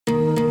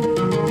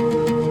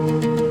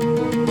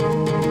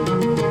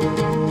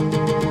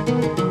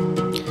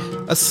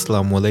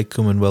Assalamu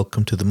alaikum and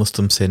welcome to the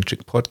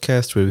Muslim-centric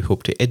podcast where we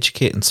hope to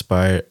educate,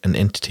 inspire and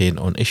entertain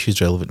on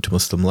issues relevant to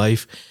Muslim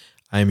life.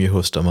 I am your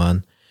host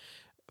Aman.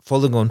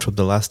 Following on from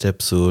the last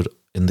episode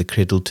in the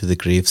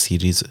Cradle2Grave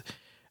series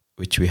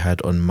which we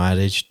had on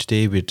marriage,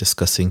 today we're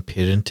discussing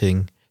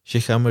parenting.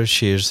 Sheikh Amr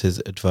shares his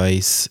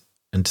advice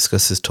and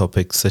discusses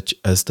topics such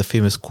as the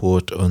famous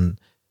quote on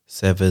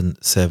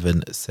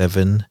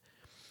 777,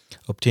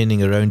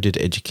 obtaining a rounded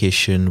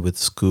education with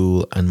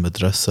school and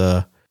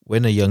madrasa,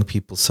 when are young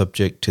people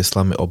subject to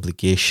Islamic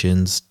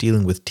obligations,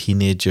 dealing with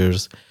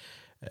teenagers,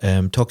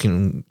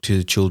 talking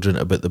to children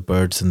about the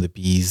birds and the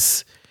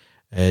bees,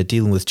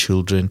 dealing with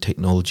children,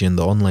 technology and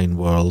the online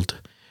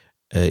world,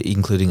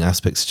 including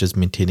aspects such as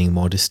maintaining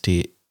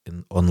modesty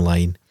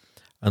online,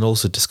 and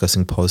also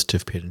discussing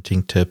positive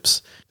parenting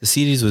tips. The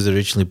series was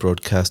originally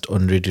broadcast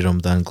on Radio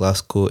Ramadan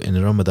Glasgow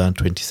in Ramadan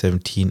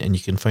 2017, and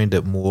you can find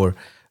out more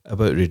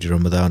about Radio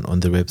Ramadan on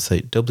their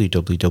website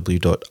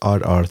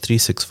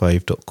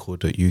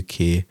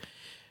www.rr365.co.uk.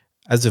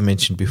 As I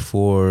mentioned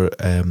before,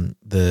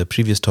 the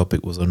previous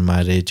topic was on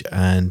marriage,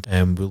 and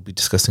we'll be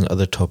discussing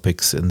other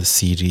topics in the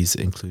series,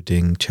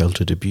 including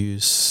childhood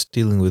abuse,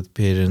 dealing with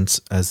parents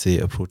as they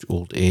approach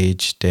old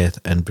age, death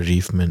and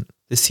bereavement.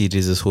 This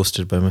series is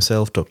hosted by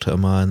myself, Dr.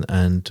 Aman,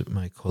 and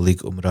my colleague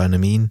Umran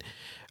Amin.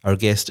 Our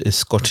guest is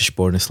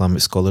Scottish-born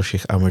Islamic scholar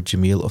Sheikh Amr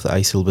Jamil of the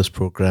iSyllabus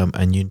programme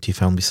and Unity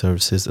Family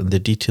Services, and the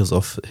details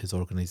of his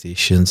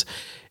organisations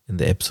in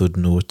the episode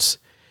notes.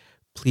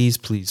 Please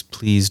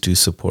do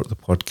support the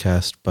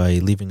podcast by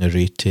leaving a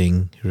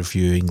rating,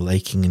 reviewing,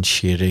 liking and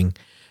sharing,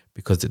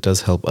 because it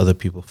does help other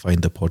people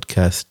find the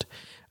podcast.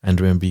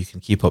 And remember, you can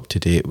keep up to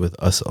date with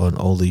us on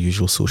all the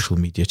usual social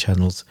media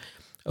channels.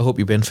 I hope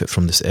you benefit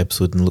from this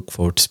episode and look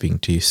forward to speaking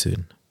to you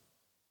soon.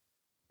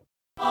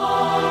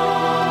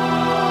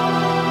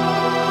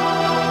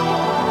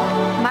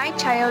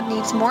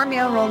 Needs more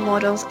male role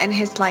models in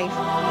his life.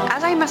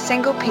 As I'm a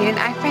single parent,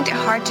 I find it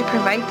hard to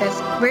provide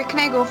this. Where can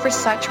I go for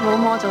such role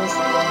models?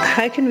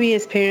 How can we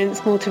as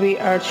parents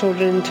motivate our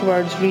children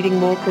towards reading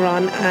more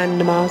Quran and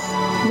Namaz?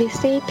 They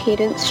say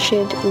parents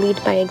should lead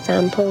by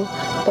example,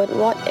 but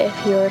what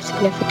if your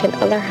significant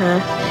other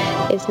half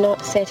is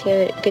not setting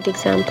a good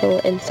example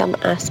in some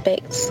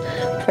aspects?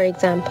 For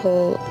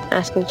example,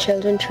 asking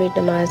children to read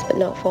namaz but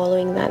not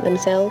following that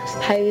themselves.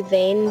 How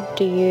then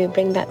do you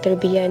bring that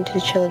tarbiyah into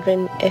the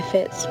children if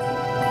it's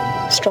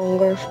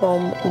stronger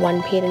from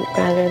one parent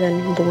rather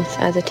than both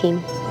as a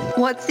team?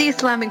 What's the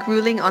Islamic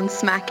ruling on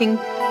smacking?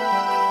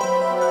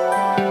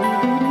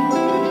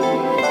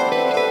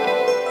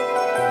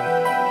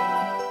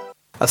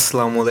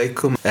 Assalamu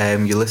alaikum.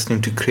 You're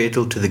listening to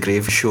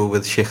Cradle2Grave show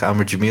with Sheikh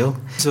Amr Jamil.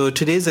 So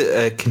today's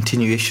a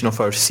continuation of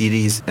our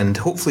series, and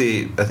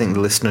hopefully I think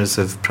the listeners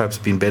have perhaps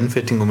been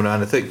benefiting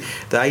Umran. I think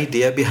the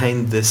idea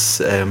behind this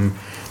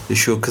the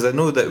show, because I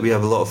know that we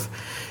have a lot of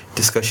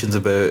discussions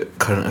about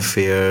current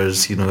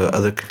affairs,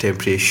 other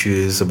contemporary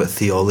issues, about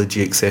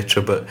theology,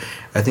 etc. But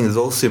I think it's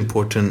also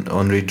important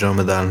on Radio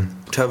Ramadan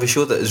to have a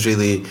show that is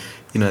really,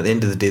 at the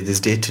end of the day, there's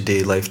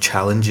day-to-day life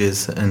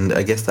challenges, and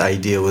I guess the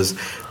idea was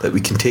that we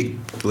can take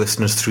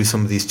listeners through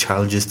some of these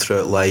challenges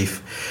throughout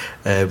life,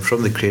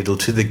 from the cradle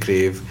to the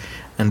grave,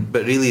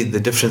 but really the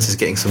difference is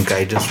getting some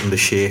guidance from the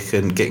Sheikh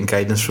and getting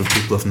guidance from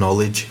people of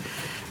knowledge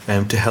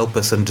to help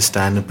us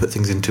understand and put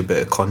things into a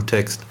bit of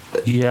context.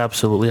 Yeah,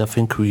 absolutely. I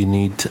think we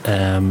need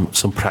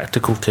some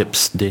practical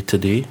tips day to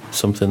day,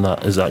 something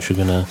that is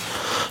actually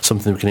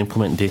something we can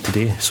implement day to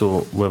day.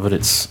 So whether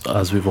it's,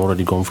 as we've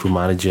already gone through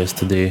marriage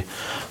yesterday,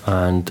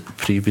 and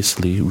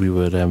previously we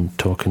were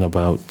talking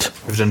about...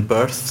 We've done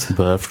birth,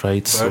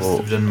 right?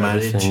 We've done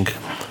marriage.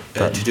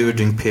 Today we're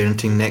doing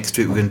parenting. Next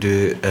week we're going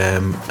to do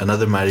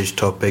another marriage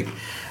topic.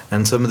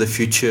 And some of the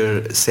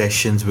future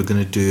sessions we're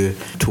going to do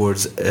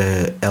towards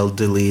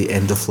elderly,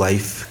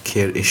 end-of-life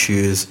care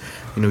issues.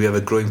 We have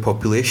a growing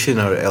population,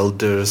 our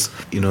elders,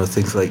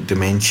 things like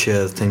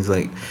dementia, things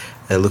like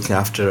looking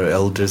after our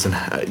elders. And,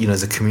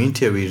 as a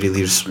community, are we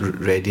really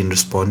ready and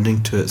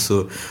responding to it?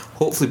 So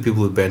hopefully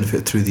people will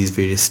benefit through these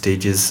various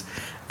stages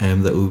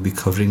that we'll be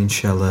covering,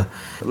 inshallah.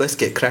 Let's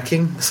get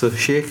cracking. So,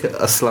 Sheikh,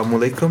 assalamu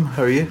alaikum.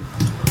 How are you?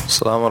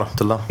 Assalamu wa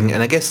rahmatullah.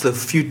 And I guess the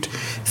few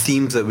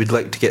themes that we'd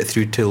like to get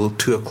through till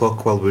 2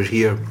 o'clock while we're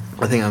here,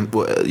 I think I'm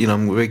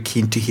very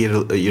keen to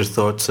hear your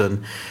thoughts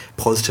on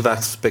positive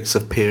aspects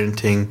of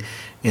parenting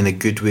in a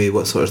good way,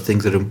 what sort of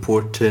things are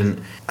important.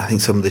 I think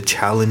some of the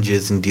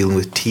challenges in dealing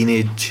with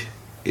teenage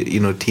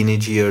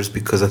years,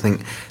 because I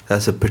think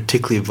that's a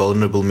particularly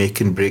vulnerable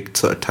make and break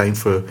sort of time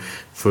for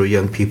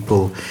young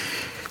people.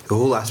 The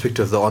whole aspect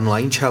of the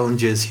online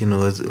challenges, and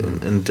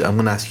I'm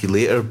going to ask you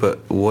later, but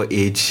what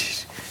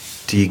age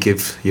do you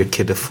give your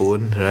kid a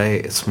phone,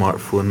 right? A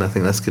smartphone? I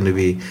think that's going to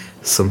be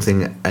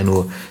something, I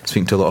know,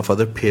 speaking to a lot of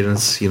other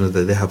parents,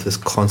 that they have this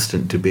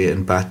constant debate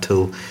and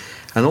battle.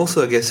 And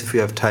also, I guess, if we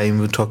have time,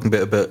 we're talking a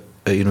bit about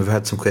we've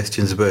had some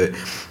questions about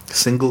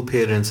single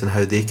parents and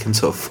how they can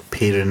sort of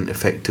parent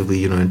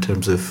effectively, in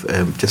terms of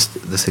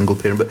just the single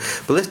parent.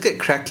 But let's get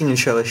cracking,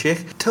 inshallah.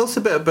 Sheikh, tell us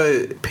a bit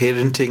about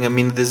parenting. I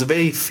mean, there's a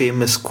very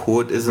famous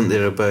quote, isn't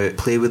there, about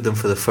play with them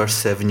for the first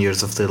 7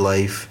 years of their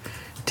life,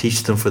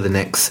 teach them for the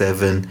next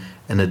 7,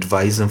 and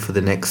advise them for the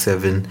next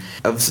 7.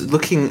 I was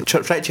looking,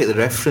 trying to check the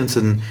reference,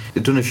 and I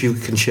don't know if you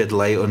can shed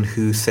light on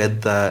who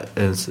said that.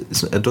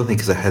 I don't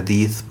think it's a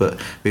hadith, but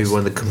maybe one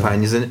of the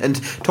companions.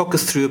 And talk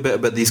us through a bit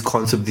about these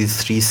concepts,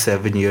 these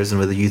 3-7 years, and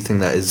whether you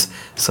think that is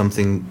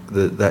something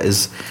that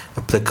is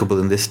applicable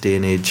in this day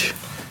and age.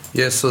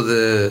 Yeah, so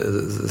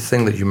the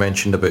thing that you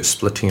mentioned about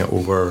splitting it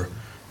over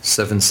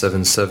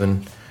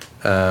 777,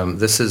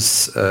 this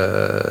is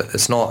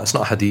it's not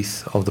a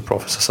hadith of the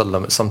Prophet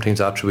ﷺ. It's sometimes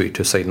attributed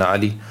to Sayyidina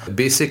Ali.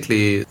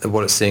 Basically,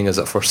 what it's saying is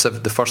that for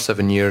the first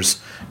 7 years,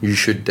 you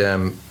should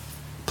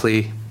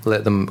play,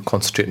 let them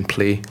concentrate and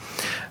play.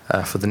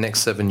 For the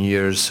next 7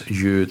 years,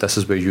 this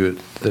is where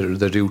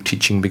the real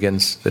teaching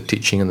begins, the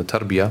teaching and the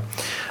tarbiyah.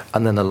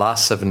 And then the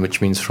last 7,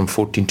 which means from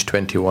 14 to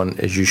 21,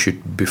 is you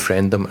should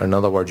befriend them. In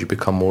other words, you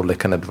become more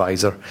like an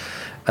advisor.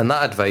 And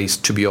that advice,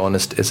 to be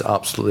honest, is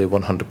absolutely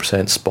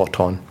 100% spot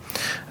on.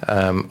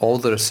 All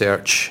the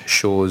research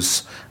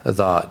shows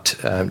that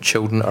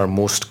children are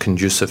most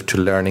conducive to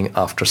learning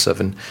after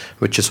 7,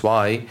 which is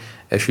why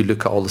if you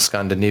look at all the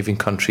Scandinavian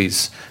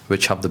countries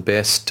which have the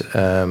best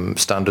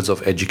standards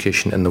of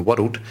education in the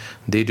world,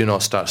 they do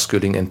not start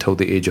schooling until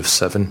the age of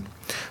 7.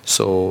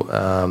 So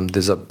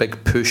there's a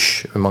big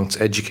push amongst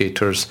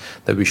educators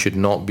that we should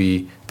not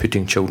be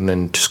putting children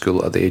into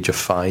school at the age of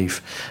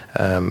 5.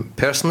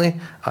 Personally,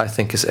 I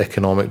think it's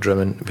economic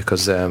driven,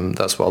 because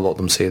that's what a lot of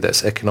them say, that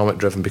it's economic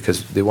driven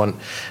because they want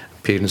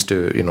parents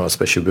to,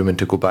 especially women,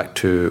 to go back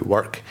to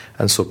work,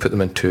 and so put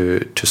them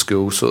into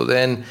school. So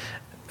then,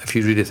 if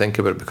you really think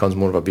about it, it becomes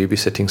more of a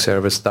babysitting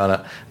service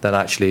than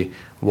actually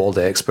what all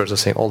the experts are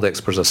saying. All the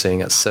experts are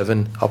saying at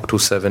 7, up to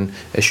 7,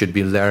 it should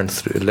be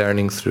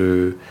learning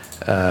through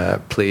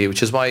play,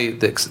 which is why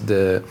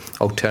the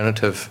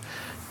alternative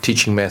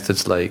teaching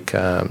methods like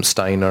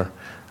Steiner,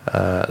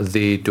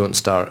 they don't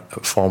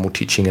start formal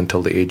teaching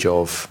until the age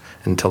of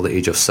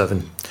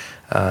 7.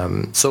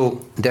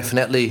 So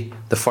definitely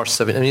the first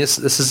 7. I mean,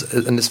 this is,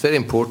 and it's very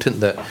important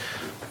that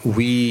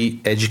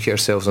we educate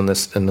ourselves on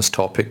this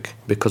topic,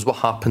 because what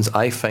happens,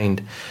 I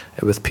find,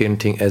 with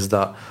parenting is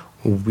that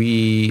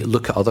we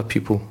look at other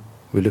people,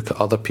 we look at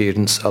other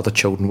parents, other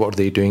children, what are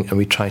they doing, and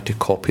we try to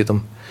copy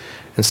them.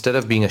 Instead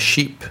of being a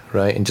sheep,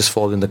 right, and just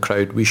following the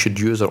crowd, we should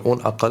use our own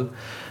aql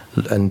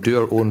and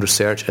do our own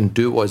research and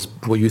do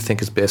what you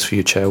think is best for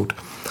your child.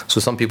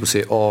 So some people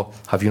say,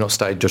 have you not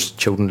started your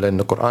children learning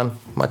the Quran?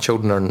 My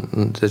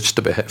children they're just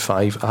about hit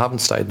 5. I haven't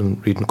started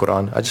them reading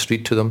Quran. I just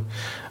read to them,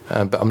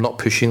 but I'm not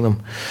pushing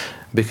them,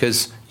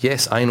 because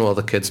yes, I know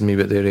other kids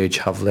maybe at their age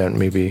have learned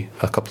maybe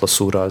a couple of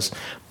surahs,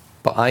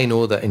 but I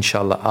know that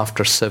inshallah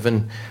after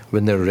 7,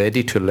 when they're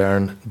ready to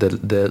learn,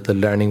 the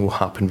learning will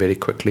happen very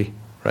quickly,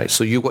 right?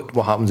 So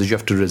what happens is you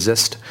have to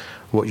resist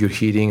what you're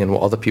hearing and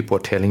what other people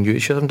are telling you.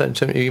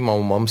 My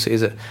mum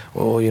says it,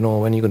 when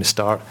are you going to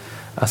start?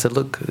 I said,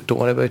 look, don't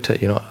worry about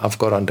it, I've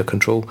got it under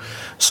control.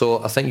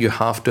 So I think you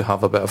have to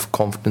have a bit of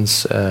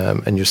confidence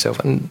in yourself.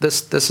 And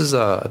this is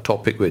a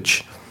topic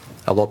which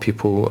a lot of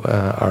people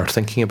are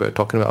thinking about,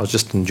 talking about. I was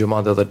just in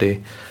Jummah the other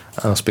day,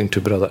 and I was speaking to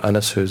Brother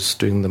Anas, who's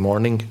doing the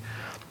morning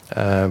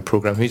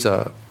programme. He's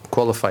a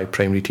qualified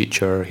primary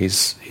teacher.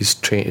 He's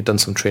done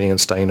some training in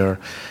Steiner.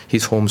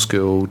 He's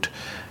homeschooled.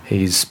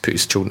 He's put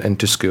his children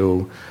into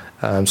school.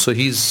 So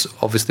he's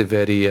obviously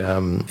very...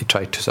 he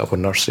tried to set up a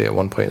nursery at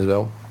one point as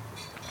well.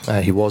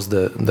 He was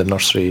the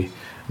nursery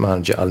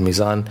manager Al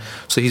Mizan.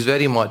 So he's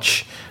very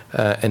much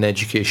in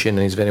education,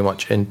 and he's very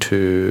much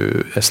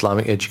into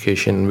Islamic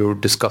education. We were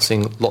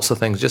discussing lots of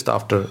things just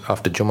after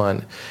Jummah,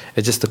 and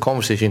it's just the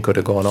conversation could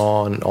have gone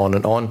on and on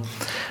and on.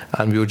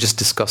 And we were just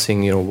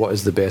discussing, what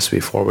is the best way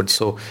forward.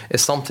 So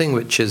it's something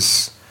which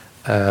is...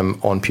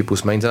 on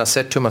people's minds. And I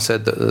said to him,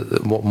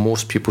 that what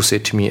most people say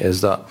to me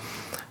is that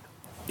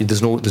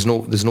there's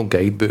no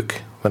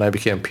guidebook. When I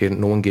became a parent,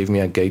 no one gave me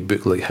a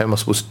guidebook, like how am I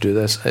supposed to do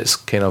this? It's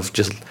kind of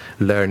just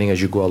learning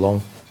as you go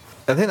along.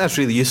 I think that's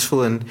really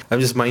useful, and I'm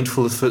just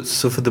mindful of it.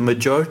 So for the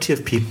majority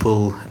of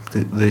people,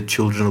 the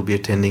children will be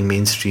attending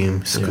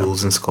mainstream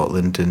schools in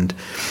Scotland, and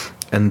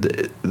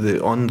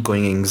the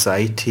ongoing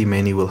anxiety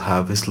many will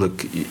have is,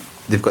 look,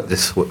 they've got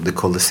this, what they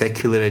call the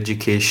secular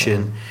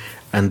education,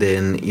 and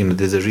then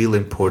there's a real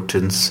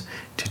importance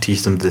to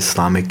teach them the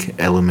Islamic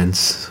elements.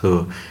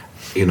 So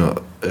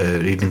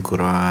reading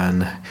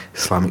Quran,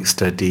 Islamic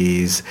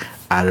studies,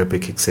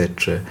 Arabic,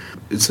 etc.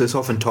 So it's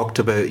often talked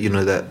about,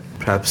 that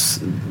perhaps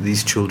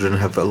these children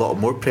have a lot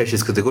more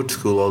pressures because they go to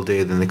school all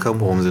day, then they come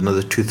home, there's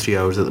another 2-3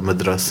 hours at the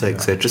madrasa,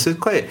 etc. So it's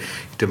quite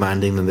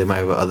demanding, and they might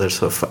have other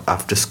sort of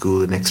after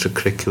school and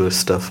extracurricular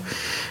stuff.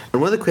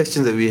 And one of the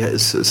questions that we had,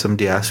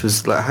 somebody asked,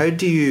 was like, how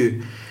do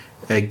you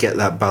get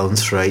that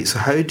balance right? So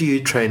how do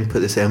you try and put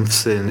this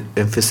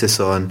emphasis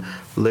on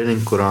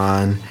learning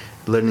Quran,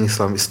 learning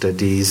Islamic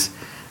studies,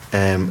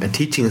 and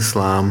teaching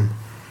Islam,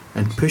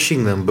 and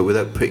pushing them, but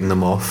without putting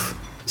them off.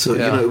 So,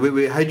 Yeah.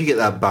 how do you get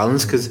that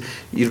balance? Because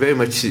you're very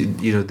much,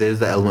 there's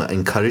that element of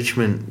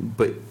encouragement,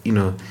 but,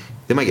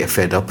 they might get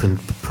fed up and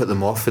put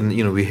them off. And,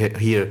 we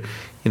hear,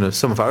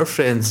 some of our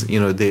friends,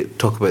 they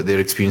talk about their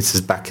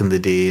experiences back in the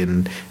day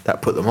and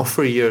that put them off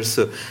for years.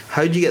 So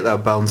how do you get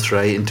that balance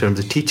right in terms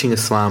of teaching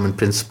Islam and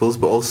principles,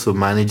 but also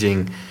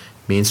managing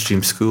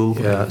mainstream school?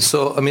 Yeah,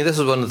 so, this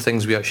is one of the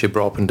things we actually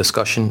brought up in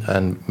discussion,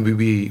 and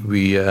we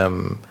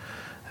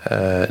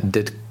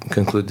did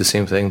conclude the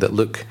same thing, that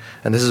look,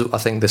 and I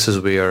think this is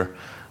where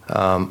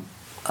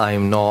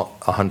I'm not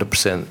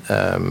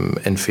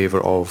 100% in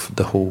favour of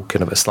the whole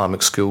kind of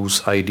Islamic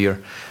schools idea.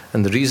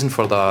 And the reason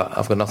for that,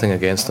 I've got nothing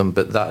against them,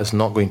 but that is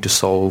not going to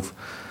solve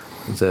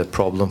the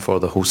problem for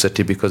the whole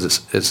city, because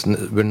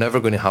we're never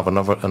going to have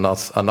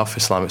enough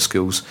Islamic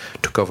schools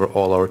to cover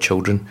all our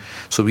children.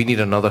 So we need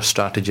another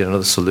strategy,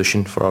 another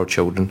solution for our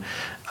children.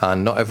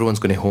 And not everyone's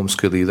going to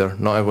homeschool either.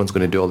 Not everyone's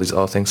going to do all these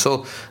other things.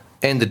 So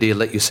end of the day,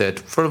 like you said,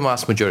 for the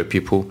vast majority of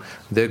people,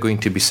 they're going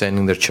to be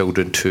sending their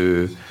children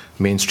to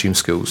mainstream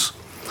schools.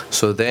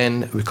 So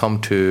then we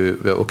come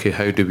to, well, okay,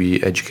 how do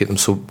we educate them?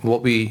 So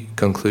what we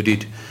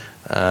concluded,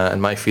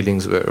 and my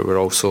feelings were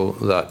also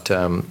that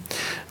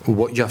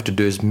what you have to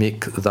do is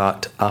make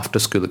that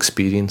after-school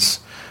experience,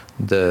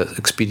 the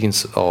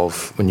experience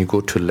of when you go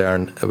to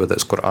learn, whether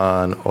it's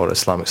Quran or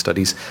Islamic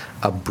studies,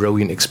 a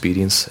brilliant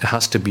experience. It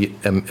has to be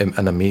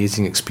an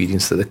amazing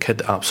experience that the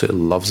kid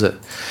absolutely loves it.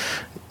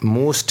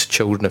 Most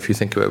children, if you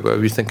think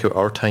about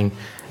our time,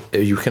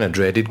 you kind of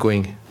dreaded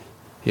going.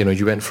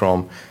 You went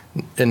from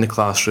in the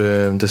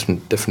classroom,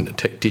 different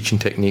teaching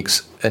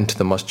techniques, into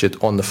the masjid,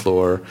 on the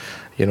floor,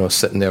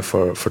 sitting there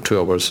for 2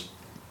 hours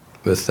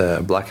with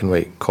a black and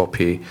white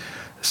copy,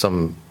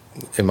 some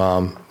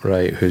imam,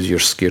 right, who's you're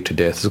scared to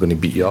death is going to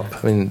beat you up.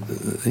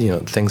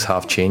 Things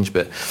have changed,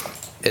 but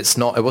it's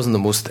not. It wasn't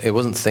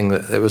the thing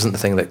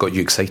that got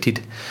you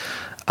excited.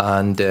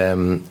 And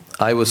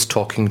I was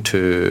talking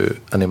to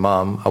an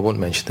imam. I won't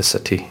mention the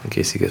city in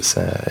case he gets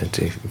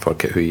to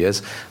forget who he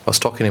is. I was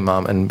talking to an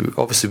imam, and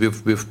obviously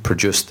we've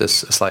produced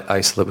this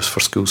Islamic syllabus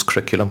for schools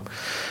curriculum.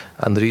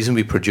 And the reason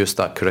we produced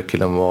that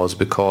curriculum was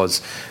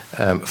because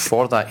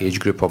for that age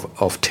group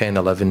of 10,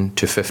 11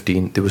 to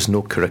 15, there was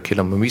no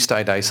curriculum. When we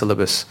started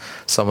syllabus,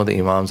 some of the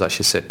imams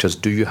actually said to us,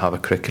 do you have a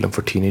curriculum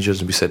for teenagers?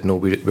 And we said, no,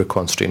 we're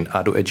concentrating on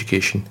adult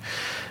education.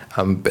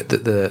 But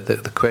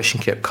the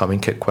question kept coming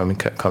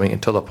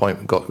until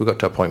we got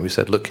to a point we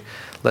said, look,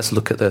 let's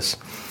look at this.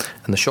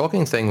 And the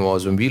shocking thing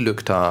was when we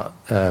looked at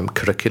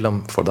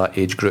curriculum for that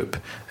age group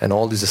in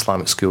all these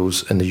Islamic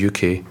schools in the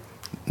UK,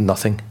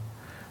 nothing.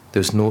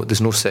 There's no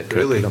set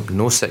curriculum. Really?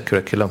 No set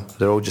curriculum.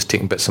 They're all just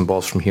taking bits and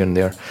bobs from here and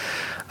there.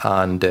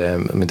 And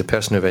the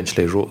person who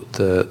eventually wrote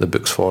the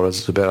books for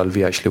us, Zubair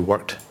Alvi, actually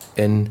worked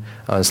in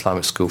an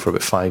Islamic school for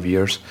about 5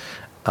 years.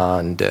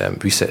 And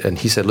he said,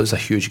 look, there's a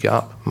huge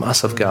gap,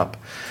 massive gap.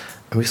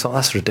 And we thought,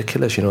 that's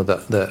ridiculous,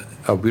 that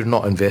we're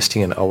not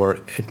investing in our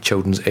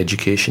children's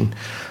education.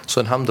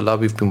 So alhamdulillah,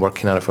 we've been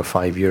working on it for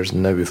 5 years,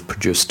 and now we've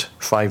produced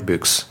 5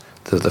 books.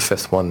 The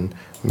fifth one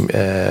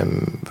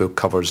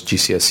covers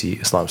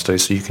GCSE Islam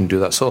studies, so you can do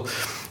that. So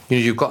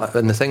you've got,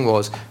 and the thing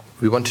was,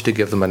 we wanted to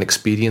give them an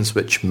experience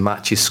which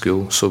matches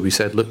school. So we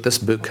said, look, this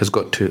book has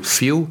got to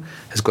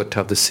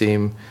have the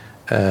same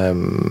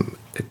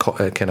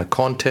kind of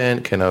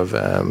content,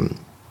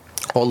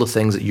 all the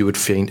things that you would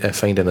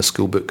find in a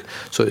school book.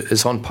 So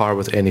it's on par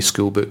with any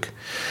school book,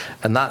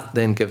 and that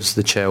then gives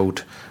the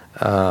child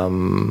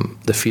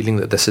the feeling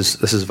that this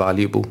is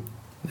valuable.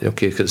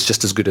 Okay, because it's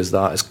just as good as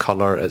that. It's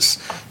colour. It's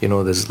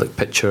there's like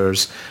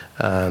pictures,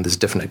 there's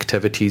different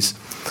activities.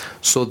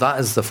 So that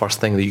is the first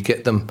thing, that you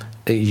get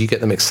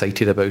them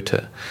excited about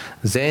it.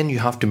 Then you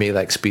have to make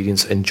that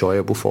experience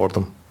enjoyable for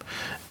them.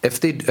 If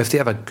they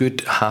have a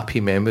good, happy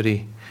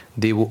memory,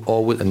 they will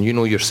always, and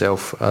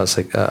yourself as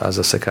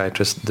a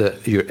psychiatrist,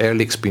 that your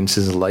early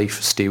experiences in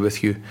life stay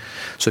with you.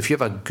 So if you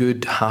have a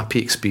good, happy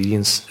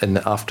experience in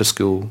the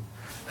after-school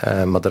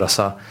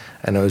madrasa,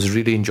 and it was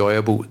really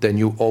enjoyable, then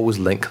you always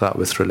link that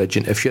with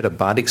religion. If you had a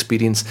bad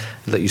experience,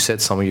 like you said,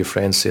 some of your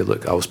friends say,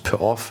 look, I was put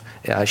off,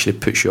 it actually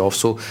puts you off.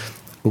 So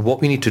what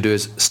we need to do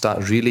is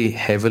start really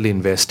heavily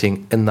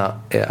investing in that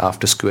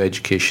after-school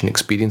education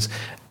experience,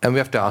 and we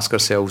have to ask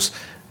ourselves,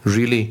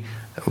 really,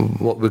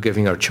 what we're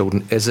giving our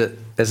children, is it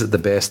the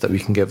best that we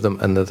can give them?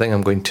 And the thing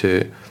I'm going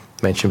to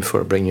mention before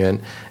I bring you in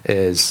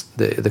is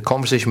the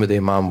conversation with the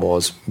imam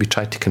was, we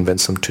tried to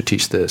convince him to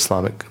teach this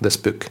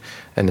book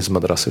in his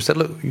madrasa. We said,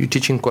 look, you're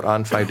teaching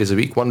Quran 5 days a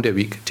week, 1 day a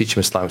week, teach him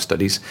Islamic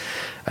studies.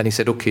 And he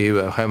said, okay,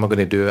 well, how am I going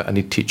to do it? I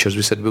need teachers.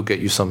 We said, we'll get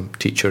you some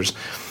teachers.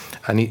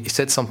 And he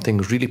said something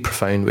really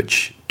profound,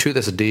 which to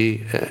this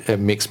day it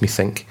makes me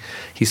think.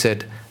 He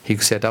said,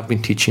 I've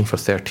been teaching for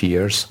 30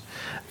 years,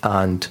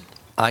 and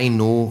I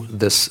know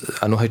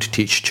how to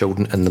teach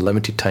children in the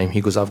limited time. He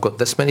goes, I've got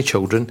this many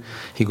children.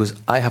 He goes,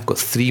 I have got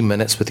 3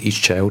 minutes with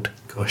each child.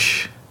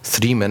 Gosh,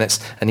 3 minutes.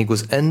 And he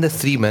goes, in the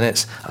 3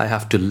 minutes, I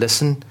have to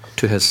listen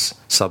to his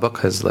sabak,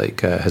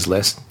 his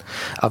lesson.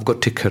 I've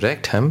got to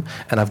correct him,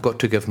 and I've got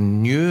to give a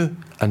new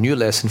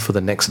lesson for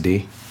the next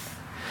day.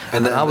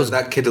 And then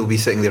that kid will be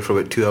sitting there for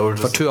about 2 hours.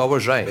 For 2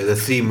 hours, right? The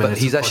 3 minutes. But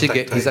he's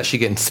actually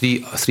getting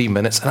three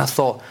minutes, and I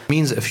thought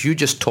means if you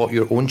just taught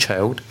your own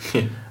child,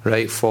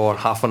 right, for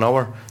half an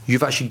hour,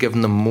 you've actually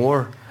given them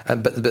more.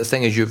 But the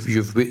thing is,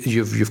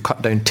 you've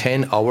cut down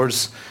 10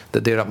 hours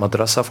that they're at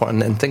madrasa for,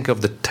 and think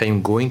of the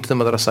time going to the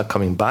madrasa,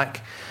 coming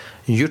back.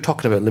 You're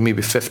talking about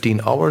maybe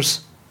 15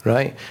 hours,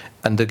 right?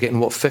 And they're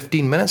getting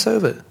 15 minutes out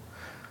of it.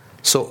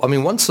 So I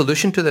mean, one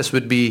solution to this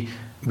would be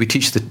we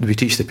teach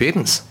the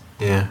parents.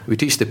 Yeah, we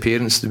teach the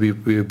parents.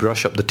 We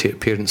brush up the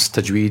parents'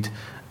 tajweed,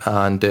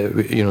 and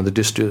they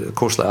just do a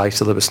course like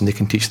I-syllabus, and they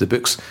can teach the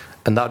books,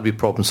 and that would be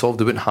problem solved.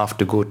 They wouldn't have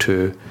to go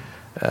to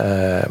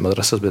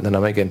madrasas, but then I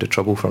might get into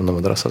trouble from the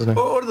madrasas now.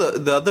 Or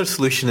the other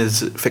solution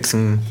is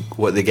fixing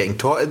what they're getting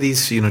taught at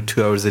these 2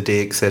 hours a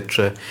day,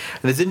 etc.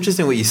 And it's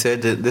interesting what you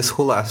said, that this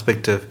whole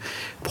aspect of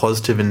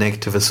positive and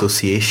negative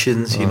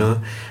associations,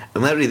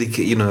 and that really,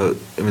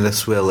 I mean,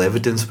 that's well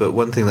evidenced. But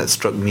one thing that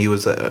struck me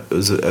was that I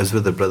was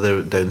with a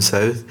brother down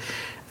south,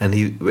 and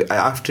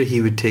after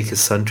he would take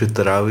his son to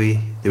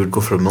Tarawih, they would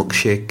go for a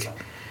milkshake,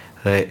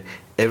 right?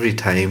 Every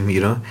time,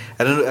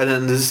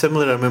 and there's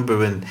similar. I remember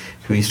when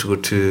we used to go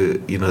to,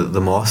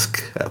 the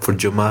mosque for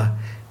Jummah.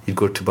 You'd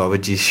go to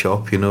Babaji's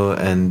shop,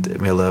 and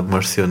may Allah have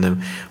mercy on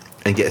him,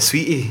 and get a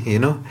sweetie,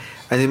 And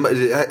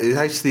it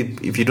actually,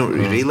 if you don't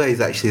realise,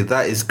 actually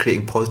that is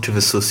creating positive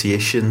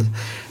associations.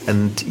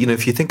 And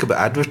if you think about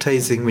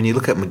advertising, when you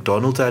look at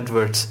McDonald's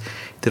adverts,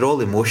 they're all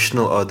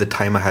emotional. Or the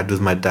time I had with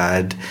my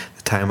dad,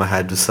 the time I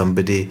had with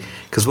somebody.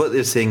 Because what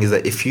they're saying is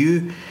that if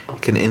you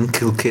can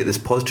inculcate this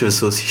positive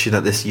association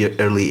at this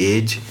early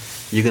age,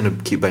 you're going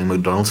to keep buying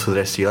McDonald's for the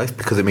rest of your life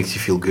because it makes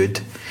you feel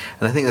good.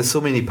 And I think there's so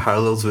many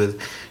parallels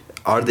with,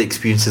 are the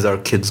experiences our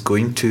kids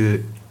going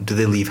to, do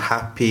they leave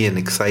happy and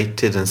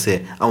excited and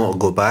say, I want to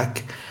go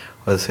back?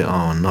 Or they say,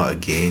 oh, not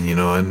again,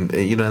 and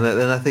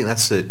I think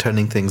that's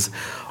turning things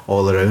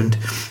all around.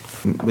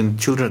 When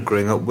children are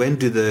growing up, when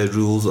do the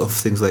rules of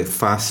things like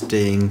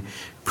fasting,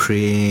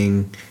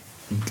 praying,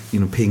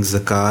 paying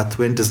zakat,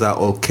 when does that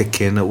all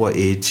kick in? At what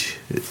age?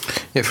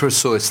 Yeah,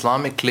 so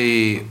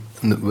Islamically,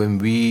 when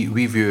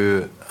we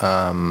view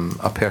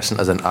a person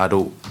as an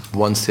adult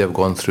once they have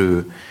gone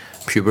through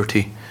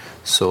puberty,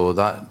 so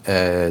that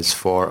is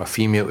for a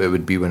female, it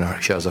would be when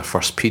she has her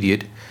first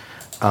period,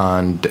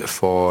 and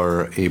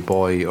for a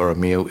boy or a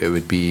male, it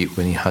would be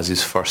when he has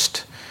his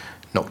first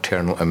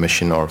nocturnal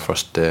emission or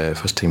first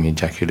time he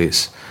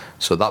ejaculates.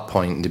 So at that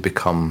point, they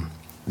become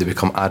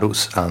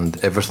adults,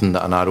 and everything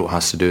that an adult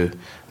has to do,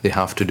 they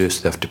have to do.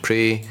 So they have to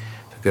pray.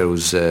 The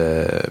girl's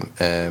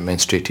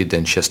menstruated,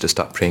 then she has to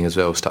start praying as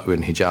well, start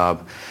wearing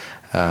hijab,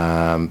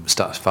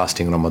 start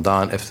fasting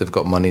Ramadan. If they've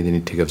got money, they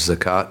need to give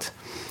zakat.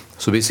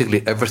 So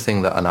basically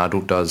everything that an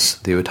adult does,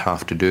 they would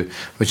have to do,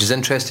 which is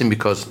interesting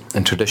because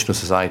in traditional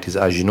societies,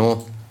 as you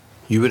know,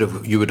 you would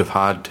have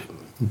had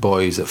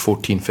boys at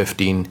 14,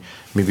 15,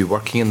 maybe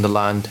working in the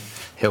land,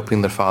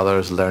 helping their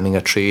fathers, learning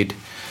a trade,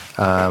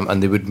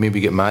 and they would maybe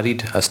get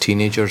married as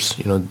teenagers,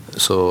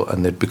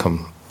 and they'd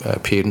become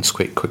parents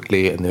quite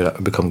quickly, and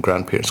they'd become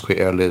grandparents quite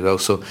early as well.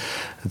 So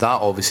that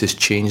obviously has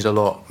changed a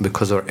lot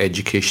because our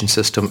education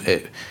system,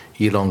 it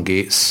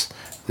elongates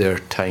their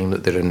time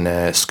that they're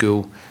in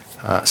school.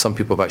 Some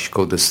people have actually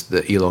called this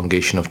the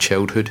elongation of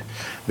childhood,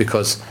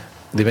 because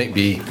they might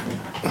be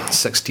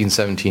 16,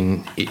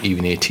 17,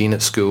 even 18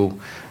 at school,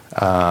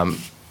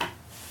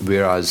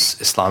 whereas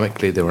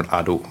Islamically they were an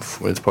adult.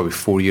 It's probably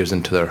 4 years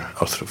into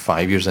or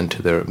 5 years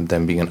into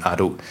them being an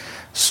adult.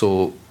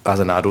 So as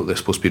an adult, they're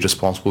supposed to be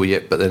responsible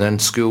yet, but they're in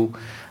school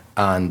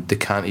and they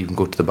can't even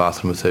go to the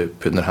bathroom without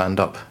putting their hand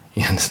up.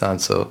 You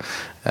understand? So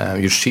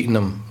you're treating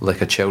them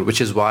like a child,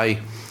 which is why,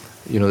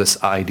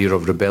 this idea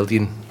of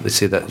rebellion, they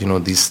say that,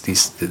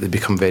 they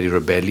become very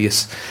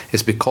rebellious.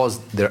 It's because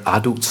they're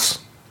adults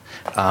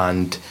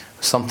and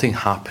something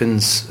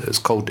happens. It's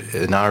called,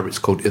 in Arabic, it's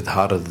called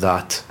idhar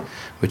al-dhat,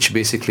 which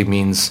basically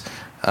means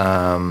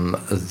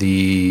the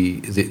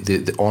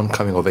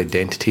oncoming of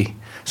identity.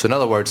 So in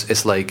other words,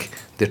 it's like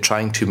they're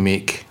trying to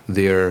make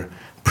their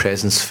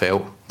presence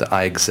felt, that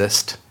I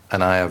exist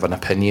and I have an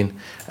opinion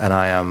and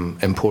I am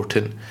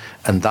important,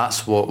 and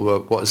that's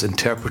what is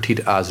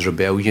interpreted as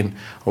rebellion,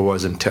 or what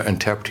is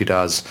interpreted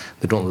as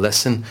they don't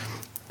listen.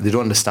 They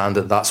don't understand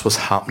that that's what's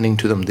happening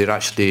to them. They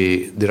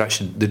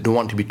don't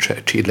want to be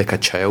treated like a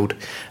child,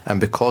 and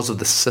because of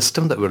the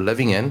system that we're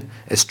living in,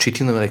 it's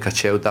treating them like a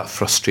child. That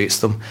frustrates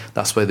them.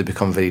 That's why they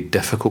become very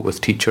difficult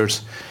with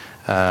teachers,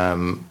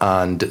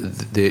 and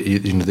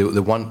they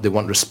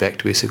want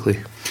respect, basically.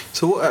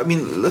 So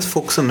let's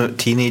focus on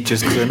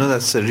teenagers, because I know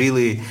that's a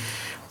really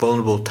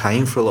vulnerable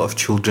time for a lot of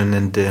children,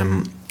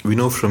 and we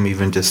know from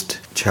even just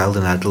child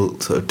and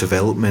adult sort of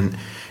development,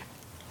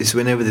 it's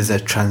whenever there's a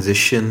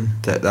transition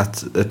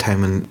that's a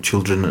time when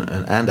children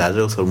and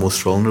adults are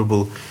most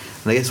vulnerable.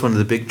 And I guess one of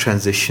the big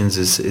transitions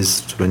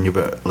is when you're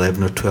about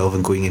 11 or 12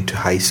 and going into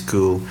high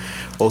school.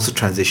 Also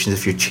transitions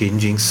if you're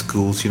changing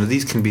schools.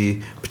 These can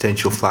be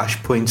potential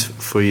flashpoints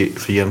for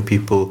young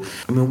people.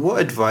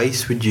 What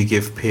advice would you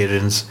give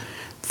parents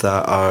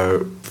that are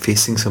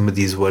facing some of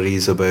these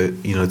worries about,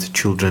 the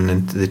children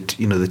and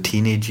the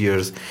teenage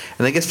years.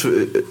 And I guess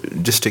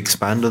just to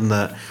expand on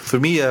that, for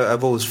me,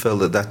 I've always felt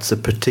that that's a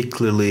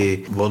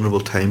particularly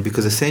vulnerable time,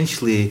 because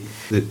essentially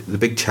the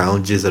big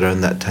challenges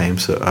around that time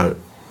are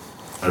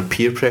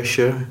peer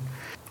pressure,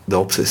 the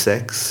opposite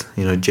sex,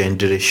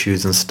 gender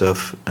issues and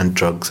stuff, and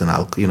drugs and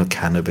alcohol,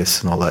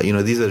 cannabis and all that.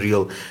 These are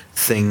real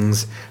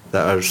things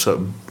that are sort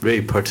of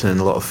very pertinent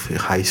in a lot of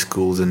high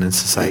schools and in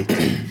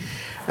society.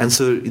 And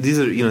so these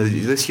are,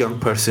 this young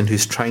person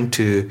who's trying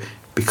to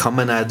become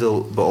an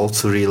adult, but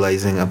also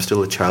realising I'm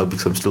still a child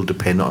because I'm still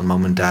dependent on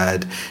mum and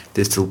dad.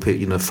 They still put,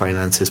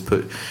 finances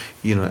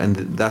and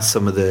that's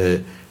some of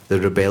the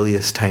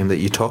rebellious time that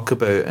you talk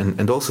about,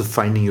 and also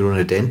finding your own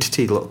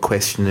identity, a lot of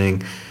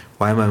questioning.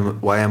 Why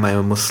am I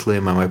a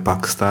Muslim? Am I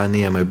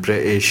Pakistani? Am I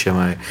British? Am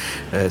I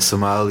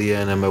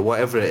Somalian? Am I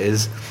whatever it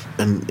is?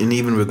 And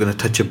even we're going to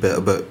touch a bit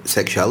about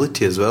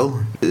sexuality as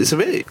well. It's a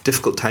very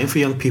difficult time for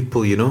young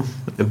people, and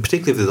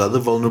particularly if there's other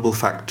vulnerable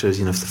factors,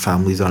 if the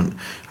families are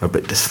a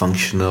bit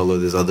dysfunctional, or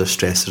there's other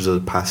stressors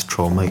or past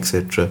trauma,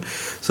 etc.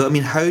 So,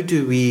 how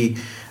do we,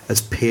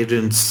 as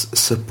parents,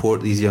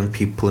 support these young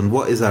people, and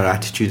what is our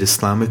attitude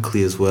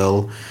Islamically as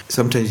well?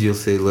 Sometimes you'll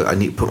say, look, I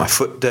need to put my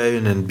foot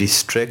down and be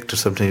strict, or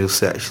sometimes you'll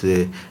say,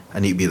 actually, I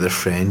need to be their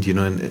friend,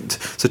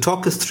 so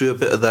talk us through a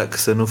bit of that,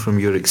 because I know from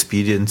your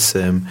experience,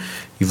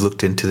 you've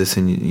looked into this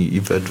and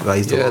you've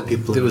advised a lot of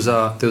people. There was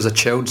a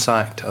Child's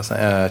Act,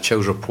 a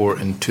Child's Report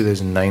in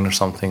 2009 or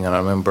something, and I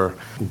remember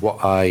what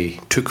I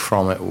took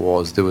from it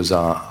was there was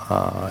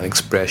an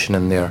expression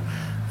in there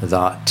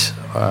that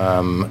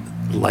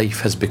life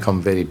has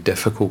become very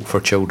difficult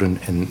for children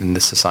in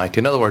this society.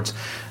 In other words,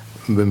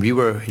 when we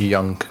were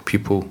young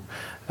people,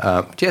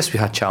 yes, we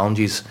had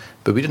challenges,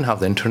 but we didn't have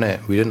the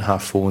internet, we didn't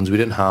have phones, we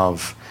didn't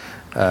have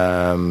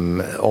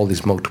all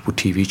these multiple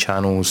TV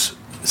channels.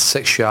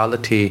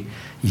 Sexuality,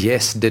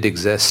 yes, did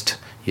exist.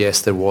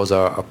 Yes, there was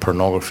a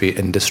pornography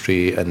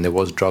industry and there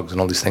was drugs and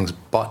all these things,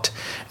 but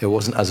it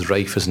wasn't as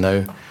rife as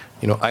now.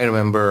 I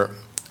remember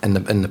in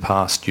the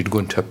past, you'd go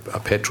into a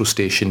petrol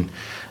station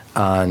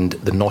and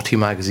the naughty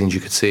magazines,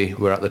 you could say,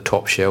 were at the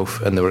top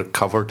shelf and they were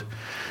covered.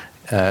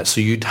 So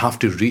you'd have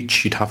to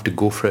reach, you'd have to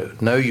go for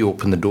it. Now you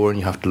open the door and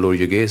you have to lower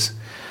your gaze.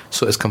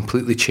 So it's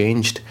completely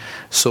changed.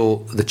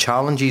 So the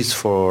challenges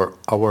for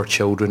our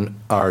children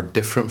are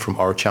different from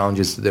our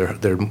challenges. They're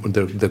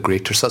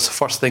greater. So that's the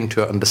first thing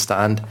to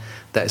understand,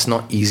 that it's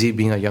not easy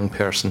being a young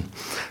person.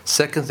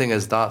 Second thing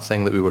is that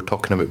thing that we were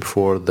talking about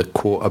before, the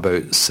quote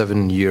about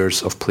 7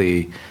 years of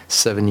play,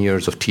 7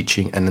 years of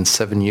teaching, and then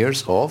 7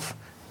 years of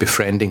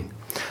befriending.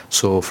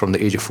 So from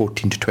the age of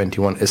 14 to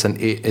 21, it's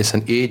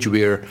an age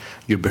where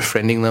you're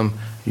befriending them,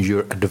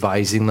 you're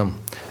advising them.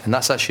 And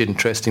that's actually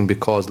interesting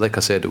because, like I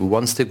said,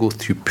 once they go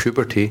through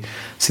puberty,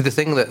 see the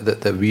thing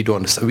that we don't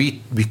understand,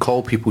 we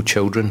call people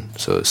children.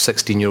 So a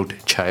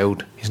 16-year-old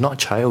child, he's not a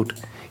child,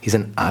 he's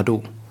an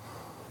adult.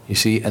 You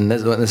see, and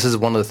this is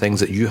one of the things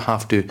that you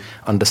have to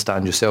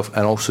understand yourself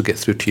and also get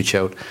through to your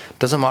child.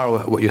 Doesn't matter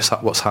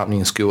what's happening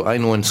in school. I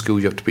know in school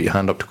you have to put your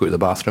hand up to go to the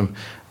bathroom.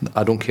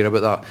 I don't care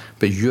about that.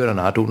 But you're an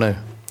adult now.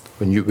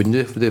 When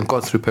they've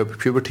gone through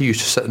puberty, you're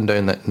just sitting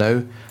down that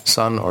now,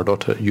 son or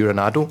daughter, you're an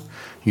adult.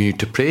 You need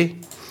to pray.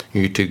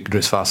 You need to do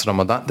as fast as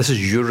Ramadan. This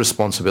is your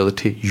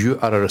responsibility. You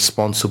are a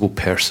responsible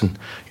person.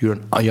 You're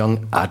a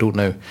young adult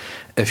now.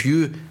 If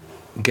you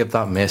give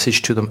that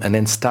message to them and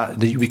then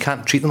we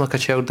can't treat them like a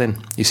child then,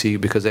 you see,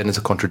 because then it's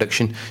a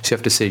contradiction. So you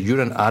have to say,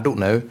 you're an adult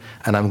now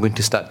and I'm going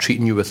to start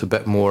treating you with a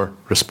bit more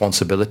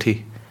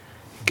responsibility.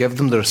 Give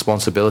them the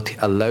responsibility,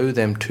 allow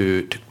them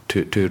to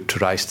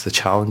rise to the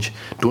challenge.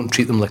 Don't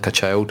treat them like a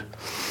child.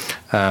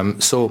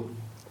 So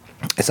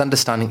it's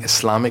understanding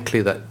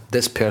Islamically that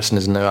this person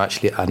is now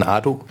actually an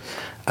adult,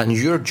 and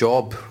your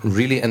job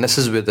really, and this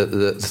is where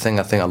the thing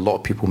I think a lot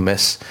of people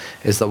miss,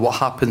 is that what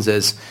happens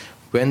is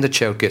when the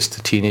child gets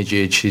to teenage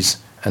ages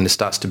and it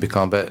starts to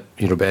become a bit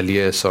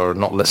rebellious or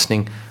not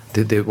listening,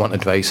 they want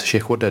advice.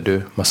 Sheikh, what do I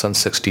do? My son's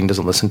 16,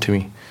 doesn't listen to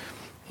me.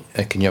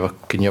 Can you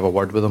have a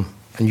word with him?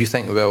 And you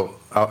think, well,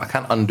 I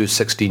can't undo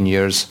 16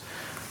 years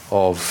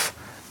of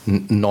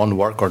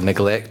non-work or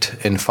neglect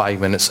in 5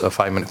 minutes, a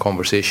 5-minute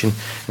conversation.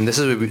 And this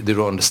is where they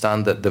don't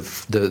understand that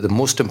the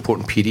most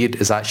important period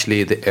is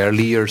actually the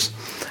early years.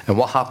 And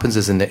what happens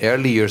is in the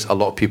early years, a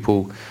lot of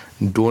people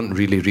don't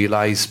really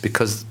realise,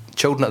 because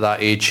children at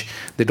that age,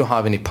 they don't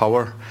have any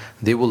power.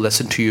 They will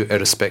listen to you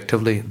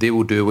irrespectively. They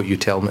will do what you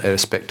tell them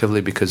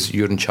irrespectively because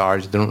you're in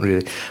charge. They don't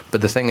really.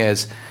 But the thing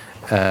is,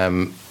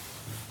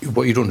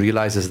 what you don't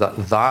realise is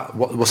that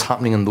what's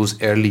happening in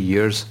those early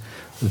years,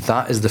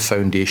 that is the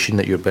foundation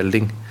that you're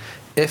building.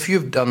 If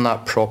you've done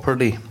that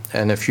properly,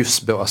 and if you've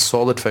built a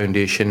solid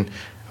foundation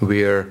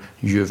where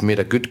you've made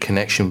a good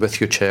connection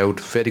with your child,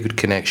 very good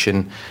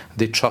connection,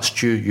 they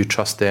trust you, you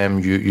trust them,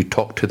 you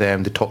talk to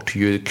them, they talk to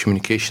you, the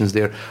communication's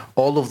there,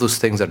 all of those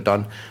things are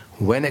done.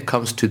 When it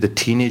comes to the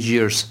teenage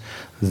years,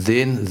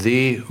 then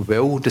they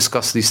will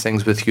discuss these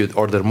things with you,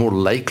 or they're more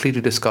likely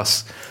to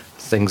discuss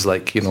things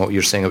like,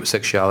 you're saying about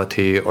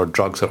sexuality or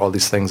drugs or all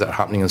these things that are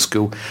happening in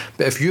school.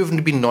 But if you've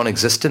been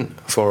non-existent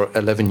for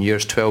 11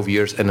 years, 12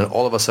 years, and then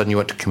all of a sudden you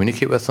want to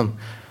communicate with them,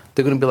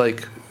 they're going to be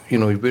like,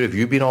 where have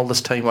you been all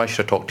this time? Why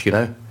should I talk to you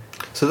now?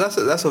 So that's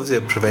obviously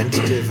a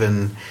preventative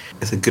and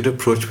it's a good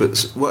approach.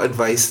 But what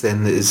advice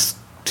then is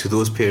to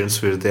those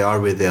parents where they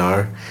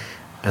are,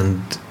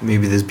 and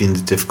maybe there's been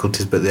the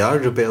difficulties, but they are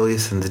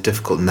rebellious and they're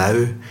difficult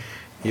now?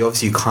 You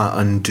can't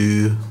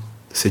undo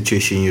the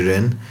situation you're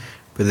in,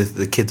 but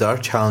the kids are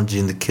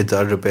challenging, the kids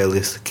are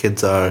rebellious, the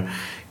kids are,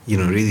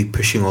 really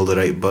pushing all the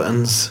right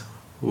buttons.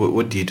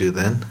 What do you do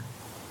then?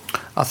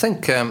 I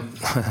think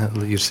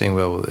you're saying,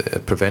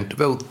 prevent.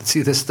 Well,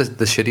 see,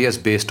 the Sharia is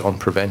based on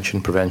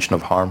prevention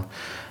of harm.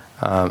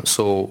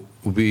 So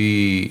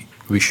we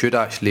should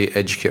actually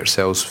educate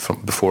ourselves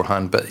from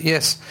beforehand. But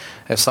yes,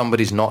 if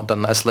somebody's not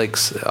done that, it's like,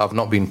 I've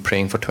not been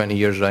praying for 20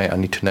 years, right? I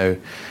need to now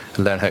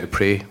learn how to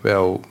pray.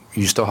 Well,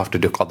 you still have to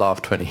do qada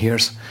of 20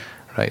 years,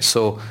 right?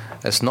 So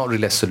it's not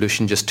really a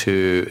solution just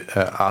to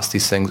ask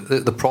these things.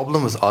 The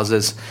problem with us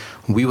is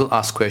we will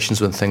ask questions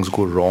when things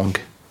go wrong.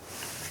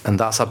 And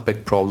that's a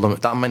big problem.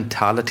 That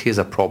mentality is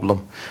a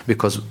problem,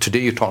 because today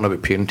you're talking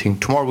about parenting.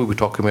 Tomorrow we'll be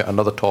talking about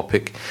another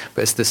topic,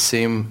 but it's the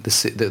same.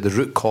 The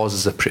root cause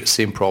is the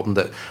same problem,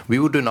 that we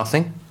will do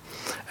nothing,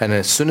 and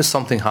as soon as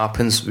something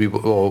happens,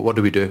 what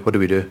do we do? What do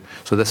we do?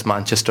 So this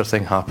Manchester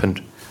thing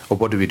happened. Or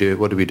what do we do?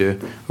 What do we do?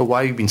 Well,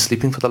 why have you been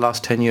sleeping for the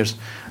last 10 years?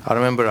 I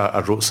remember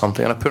I wrote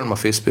something, and I put it on my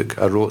Facebook.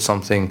 I wrote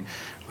something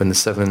when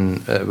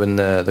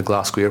the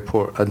Glasgow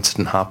airport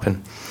incident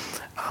happened.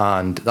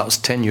 And that was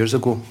 10 years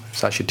ago.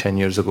 It's actually 10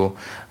 years ago.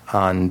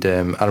 And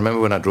I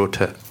remember when I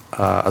wrote it,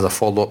 as a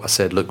follow-up, I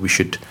said, look, we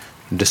should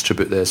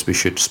distribute this, we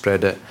should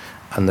spread it.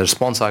 And the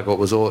response I got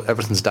was, oh,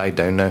 everything's died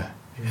down now.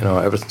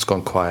 Everything's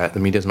gone quiet. The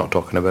media's not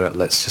talking about it.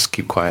 Let's just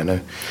keep quiet now.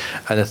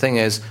 And the thing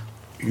is,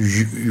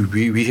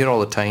 we hear all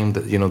the time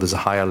that, there's a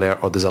high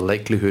alert or there's a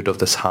likelihood of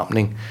this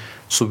happening.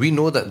 So we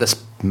know that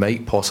this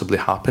might possibly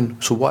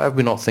happen. So why are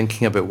we not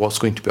thinking about what's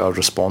going to be our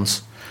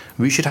response?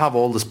 We should have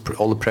all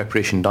the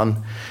preparation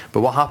done.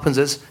 But what happens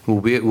is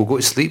we'll go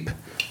to sleep.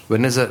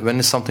 When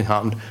has something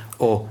happened?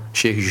 Oh,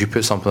 Sheikh, you should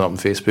put something up on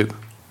Facebook,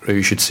 or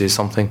you should say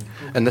something.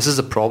 And this is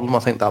the problem, I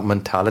think, that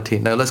mentality.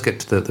 Now let's get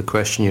to the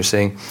question. You're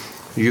saying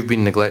you've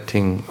been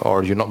neglecting,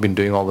 or you've not been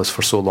doing all this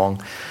for so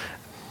long.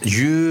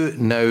 You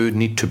now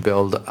need to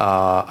build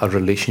a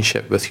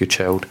relationship with your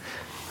child.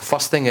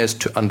 First thing is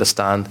to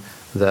understand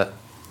that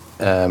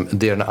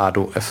they're an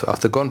adult.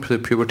 If they've gone through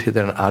puberty,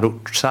 they're an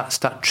adult.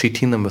 Start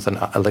treating them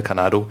like an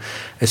adult.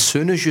 As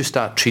soon as you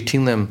start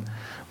treating them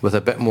with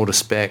a bit more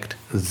respect,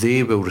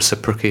 they will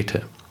reciprocate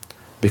it.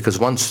 Because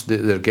once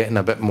they're getting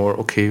a bit more,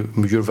 okay,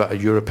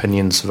 your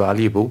opinion's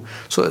valuable.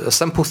 So a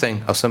simple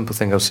thing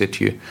I'll say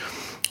to you,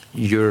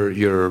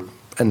 you're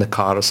in the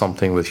car or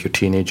something with your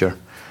teenager,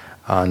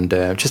 and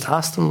just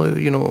ask them,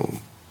 you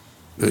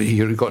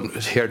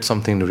heard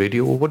something on the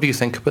radio. Well, what do you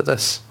think about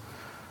this?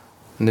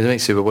 And they might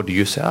say, well, what do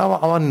you say? I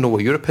want to know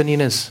what your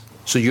opinion is.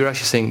 So you're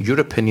actually saying your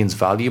opinion's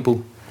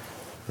valuable,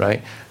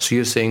 right? So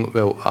you're saying,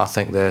 well, I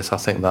think this, I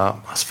think that.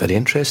 That's very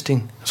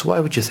interesting. So why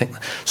would you think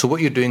that? So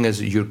what you're doing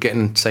is you're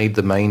getting inside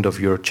the mind of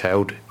your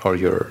child or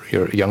your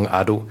young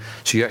adult.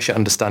 So you're actually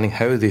understanding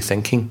how they're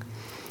thinking.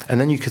 And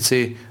then you could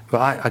say,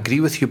 well, I agree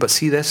with you, but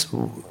see this.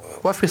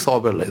 What if we thought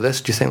about it like this?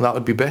 Do you think that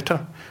would be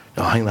better?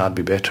 No, I think that would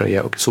be better,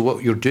 yeah. Okay. So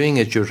what you're doing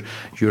is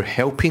you're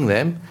helping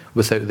them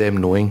without them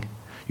knowing.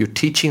 You're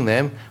teaching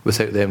them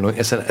without them knowing.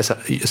 It's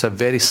a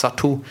very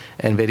subtle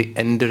and very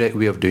indirect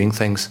way of doing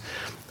things.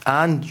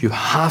 And you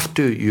have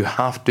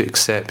to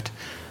accept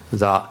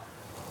that,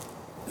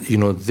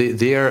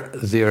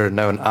 they're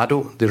now an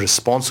adult, they're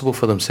responsible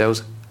for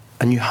themselves,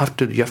 and you have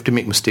to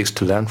make mistakes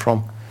to learn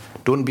from.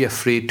 Don't be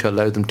afraid to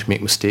allow them to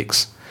make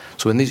mistakes.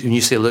 So when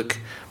you say, look,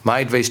 my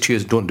advice to you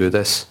is don't do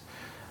this,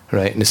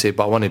 right? And they say,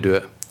 but I want to do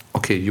it.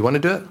 Okay, you want to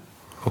do it?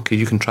 Okay,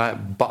 you can try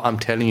it, but I'm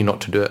telling you not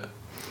to do it.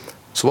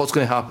 So what's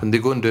going to happen? They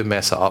go and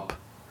mess it up.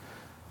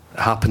 It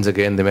happens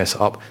again, they mess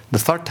it up. The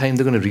third time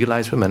they're going to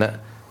realise, wait a minute,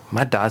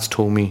 my dad's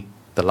told me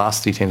the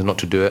last 3 times not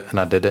to do it, and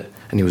I did it,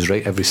 and he was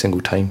right every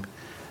single time.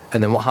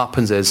 And then what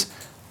happens is,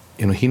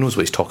 he knows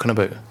what he's talking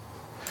about.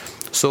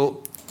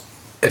 So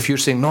if you're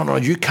saying, no,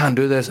 you can't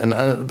do this, and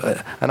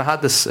I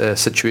had this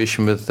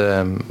situation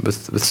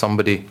with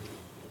somebody.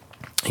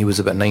 He was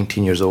about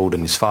 19 years old,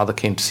 and his father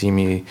came to see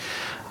me,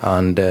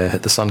 and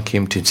the son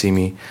came to see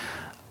me.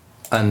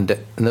 And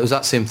it was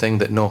that same thing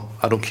that, no,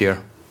 I don't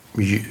care.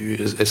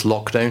 It's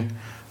lockdown.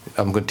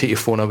 I'm going to take your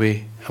phone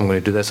away. I'm going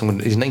to do this.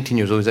 He's 19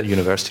 years old. He's at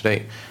university,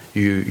 right?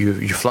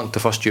 You flunked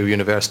the first year of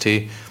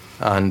university,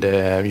 and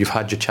you've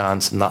had your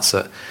chance, and that's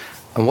it.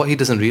 And what he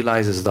doesn't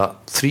realise is that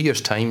 3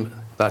 years' time,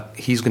 that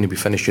he's going to be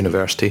finished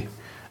university,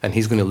 and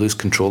he's going to lose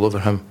control over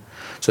him.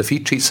 So if he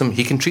treats them,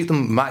 he can treat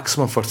them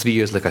maximum for 3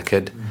 years like a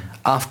kid.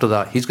 After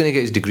that, he's going to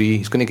get his degree,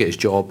 he's going to get his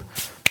job,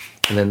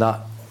 and then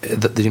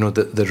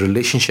the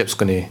relationship's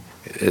going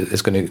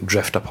to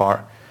drift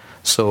apart.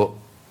 So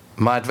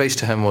my advice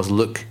to him was,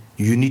 look,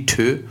 you need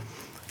to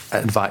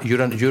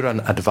you're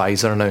an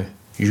advisor now.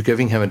 You're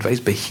giving him advice,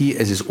 but he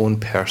is his own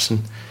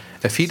person.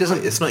 If he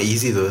doesn't, it's not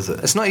easy though, is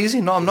it? It's not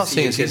easy. No, I'm not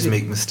saying it's easy.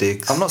 Make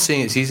mistakes. I'm not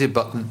saying it's easy,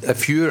 but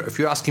if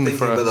you're asking me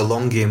for about the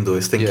long game though,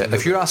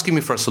 if you're asking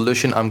me for a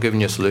solution, I'm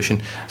giving you a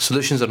solution.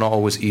 Solutions are not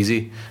always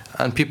easy,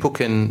 and people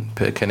can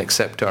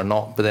accept it or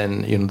not. But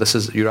then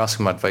you're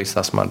asking my advice.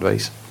 That's my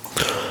advice.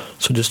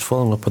 So just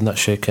following up on that,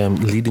 Sheikh,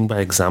 leading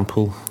by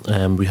example.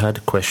 We had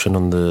a question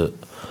on the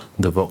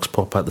Vox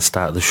Pop at the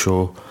start of the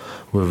show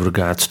with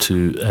regards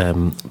to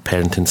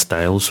parenting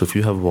styles. So if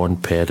you have one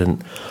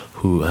parent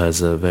who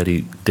has a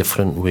very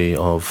different way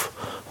of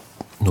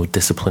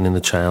disciplining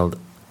the child,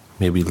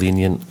 maybe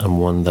lenient, and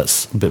one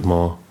that's a bit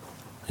more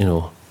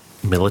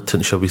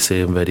militant, shall we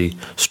say, and very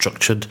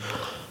structured,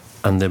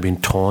 and they're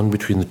being torn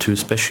between the two,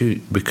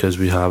 especially because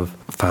we have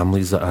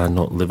families that are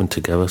not living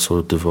together,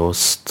 so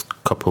divorced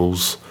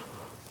couples,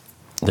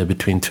 they're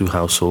between two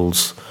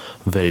households,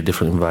 very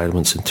different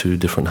environments in two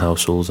different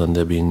households, and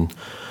they're being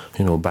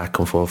back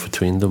and forth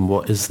between them.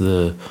 What is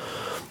the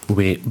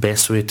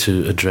best way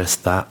to address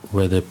that,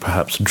 where they're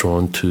perhaps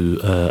drawn to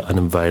an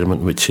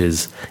environment which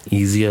is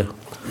easier,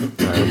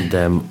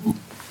 and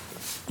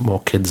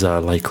more kids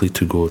are likely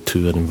to go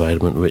to an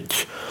environment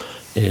which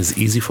is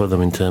easy for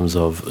them in terms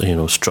of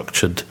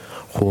structured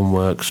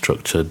homework,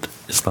 structured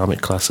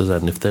Islamic classes,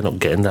 and if they're not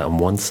getting that on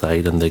one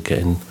side and they're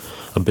getting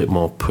a bit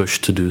more push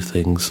to do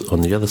things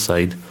on the other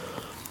side,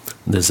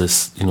 there's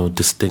this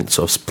distinct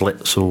sort of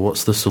split. So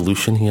what's the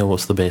solution here?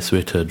 What's the best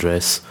way to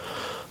address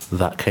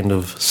that kind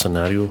of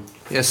scenario?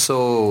 Yeah,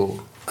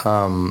 so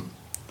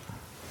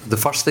the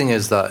first thing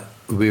is that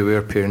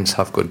where parents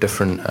have got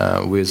different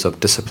ways of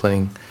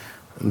disciplining,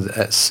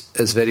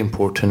 it's very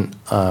important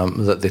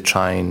that they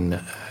try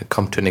and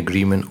come to an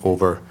agreement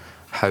over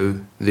how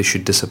they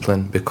should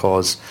discipline,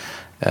 because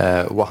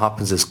what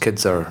happens is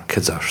kids are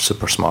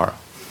super smart,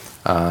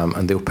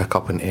 and they'll pick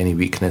up on any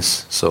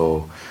weakness.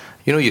 So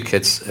your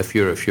kids, if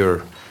you're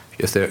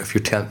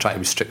trying to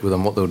be strict with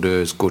them, what they'll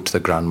do is go to the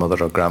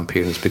grandmother or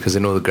grandparents, because they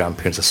know the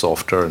grandparents are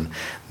softer, and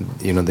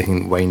they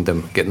can wind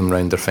them, get them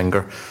round their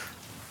finger.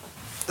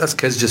 That's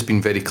kids just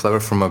being very clever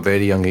from a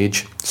very young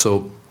age.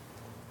 So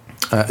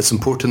it's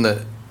important that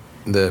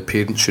the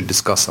parents should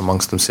discuss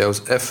amongst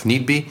themselves. If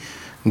need be,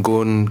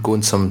 go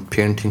on some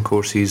parenting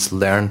courses,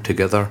 learn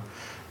together.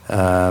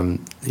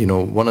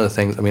 One of the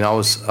things,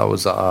 I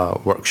was at a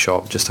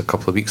workshop just a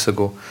couple of weeks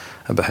ago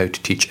about how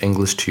to teach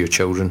English to your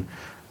children.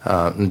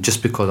 And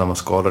just because I'm a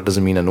scholar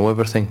doesn't mean I know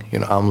everything.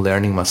 I'm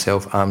learning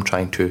myself. I'm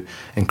trying to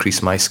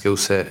increase my skill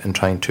set and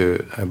trying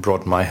to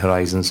broaden my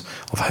horizons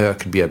of how I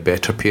could be a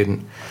better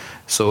parent.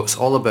 So it's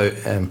all about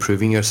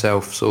improving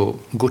yourself. So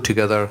go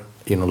together,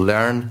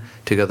 learn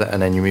together,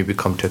 and then you maybe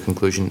come to a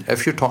conclusion.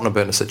 If you're talking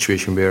about a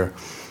situation where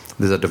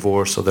there's a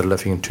divorce or they're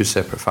living in two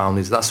separate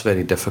families, that's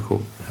very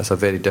difficult. That's a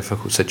very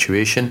difficult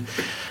situation.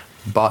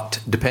 But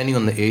depending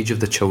on the age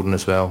of the children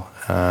as well,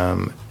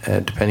 but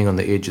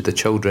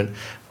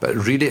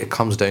really it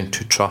comes down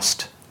to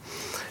trust.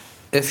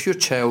 If your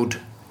child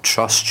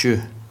trusts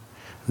you,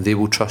 they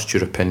will trust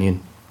your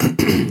opinion.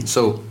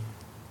 So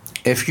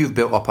if you've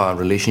built up a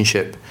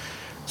relationship,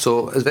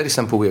 so it's a very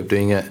simple way of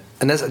doing it.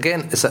 And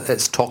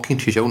it's talking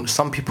to your children.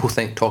 Some people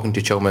think talking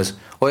to children is,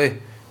 oi,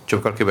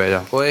 chup karke baith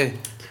ja, oi.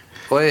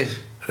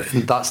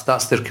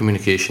 That's their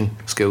communication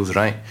skills,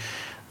 right?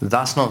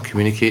 That's not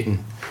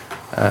communicating.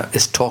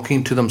 It's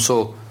talking to them.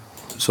 So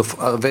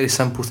a very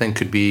simple thing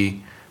could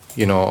be,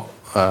 they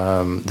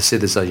say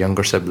there's a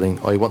younger sibling.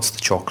 Oh, he wants the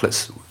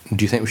chocolates.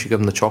 Do you think we should give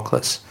him the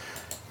chocolates?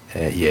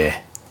 Yeah.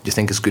 Do you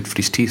think it's good for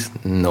his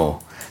teeth?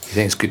 No. Do you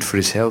think it's good for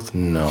his health?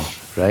 No.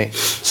 Right?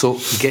 So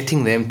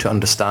getting them to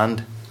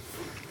understand,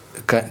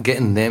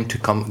 getting them to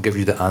come give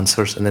you the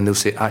answers, and then they'll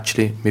say,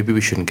 actually, maybe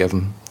we shouldn't give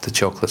him the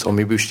chocolates, or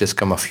maybe we should just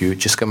give him a few.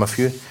 Just give him a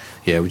few?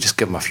 Yeah, we just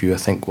give him a few. I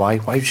think, why?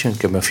 Why shouldn't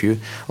we give him a few?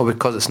 Oh,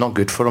 because it's not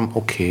good for him.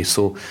 Okay,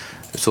 so,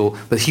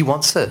 but he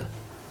wants it.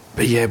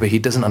 But he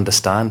doesn't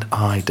understand.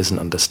 He doesn't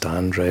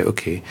understand, right?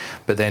 Okay.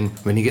 But then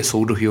when he gets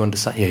older, he'll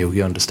understand. Yeah,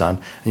 he'll understand.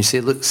 And you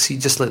say, look, see,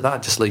 just like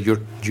that, just like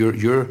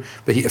you're.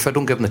 But if I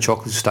don't give him the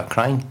chocolates, he'll start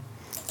crying.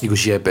 He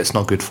goes, yeah, but it's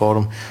not good for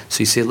him. So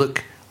you say,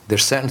 look,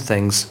 there's certain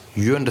things,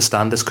 you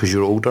understand this because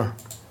you're older,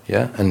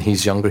 yeah, and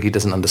he's younger, he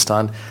doesn't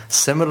understand.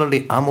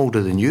 Similarly, I'm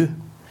older than you,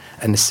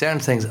 and there's certain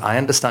things I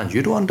understand,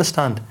 you don't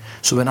understand.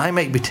 So when I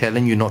might be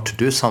telling you not to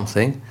do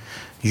something,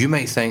 you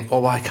might think, oh,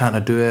 why can't I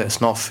do it? It's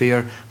not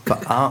fair.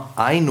 But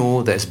I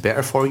know that it's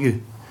better for you. Do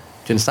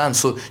you understand?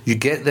 So you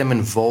get them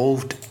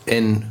involved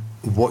in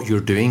what you're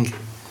doing,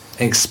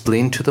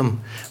 explain to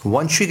them.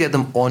 Once you get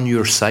them on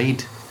your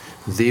side,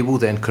 they will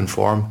then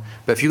conform.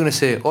 But if you're going to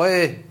say,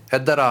 oi,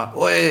 iddara,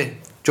 oi,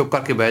 chup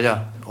karke baith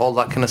ja, all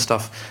that kind of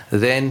stuff,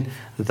 then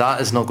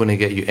that is not going to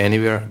get you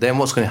anywhere. Then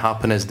what's going to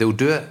happen is they'll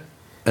do it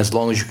as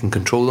long as you can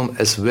control them.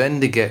 It's when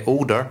they get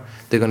older,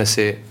 they're going to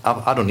say,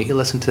 I don't need to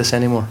listen to this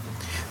anymore.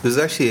 There's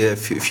actually a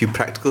few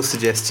practical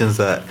suggestions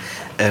that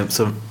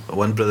so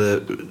one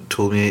brother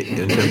told me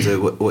in terms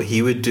of what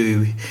he would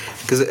do,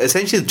 because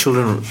essentially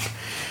children,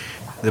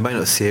 they might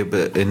not say it,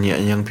 but in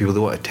young people, they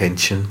want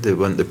attention. They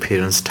want the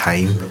parents'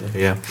 time.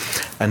 Yeah,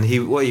 and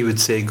what he would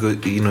say,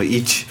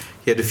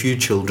 he had a few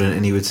children,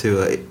 and he would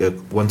say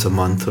once a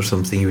month or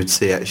something, he would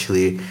say,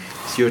 actually,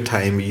 it's your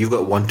time. You've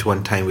got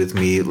one-to-one time with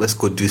me. Let's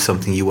go do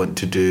something you want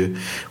to do,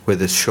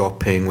 whether it's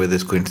shopping, whether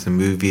it's going to the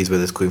movies,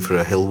 whether it's going for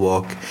a hill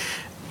walk.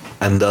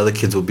 And the other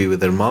kids will be with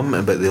their mum,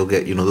 but they'll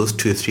get, those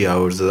 2 or 3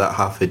 hours of that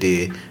half a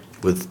day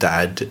with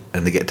dad,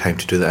 and they get time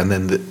to do that, and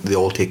then they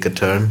all take a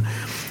turn.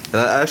 And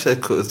I actually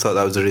thought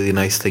that was a really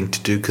nice thing to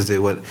do, because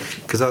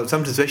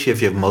sometimes, especially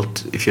if you're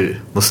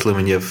Muslim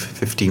and you have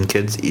 15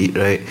 kids,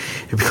 right,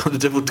 it becomes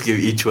difficult to give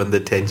each one the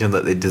attention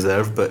that they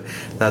deserve. But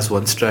that's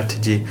one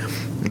strategy.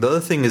 The other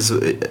thing is,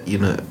 as you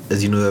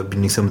know, I've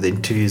been doing some of the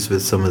interviews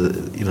with some of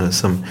the,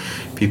 some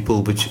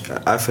people, which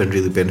I found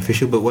really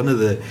beneficial. But one of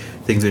the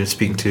things when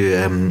speaking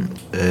to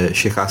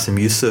Sheikh Asim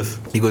Yusuf,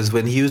 he goes,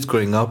 when he was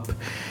growing up,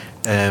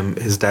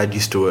 his dad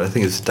used to work, I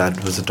think his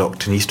dad was a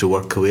doctor, and he used to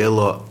work away a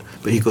lot.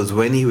 But he goes,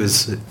 when he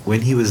was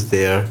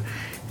there,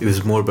 it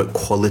was more about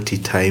quality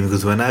time.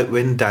 Because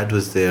when dad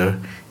was there,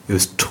 it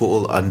was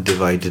total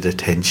undivided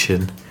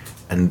attention,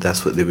 and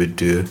that's what they would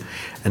do.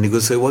 And he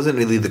goes, so it wasn't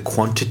really the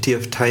quantity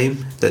of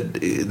time that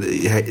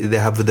they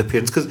have with the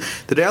parents, because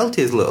the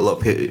reality is a lot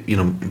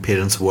of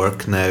parents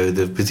work now,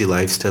 they've busy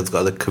lifestyles, got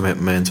other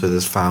commitments with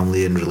his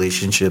family and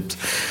relationships.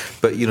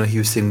 But he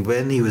was saying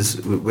it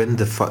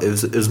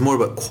was more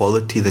about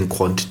quality than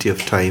quantity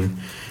of time,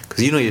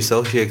 because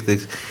yourself, Sheikh,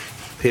 the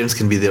parents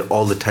can be there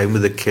all the time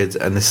with the kids,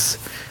 and it's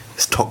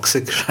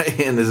toxic, right?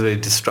 And it's very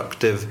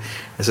destructive.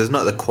 And so it's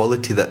not the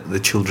quality that the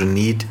children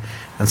need,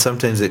 and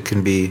sometimes it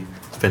can be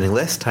spending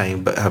less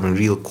time but having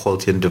real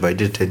quality and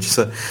divided attention.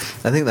 So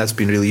I think that's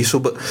been really useful.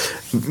 But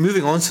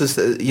moving on to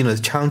the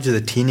challenge of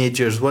the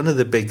teenagers, one of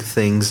the big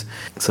things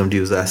somebody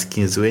was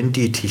asking is, when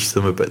do you teach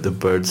them about the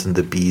birds and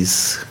the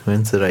bees?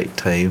 When's the right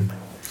time?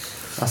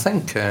 I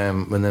think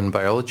when they're in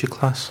biology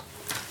class.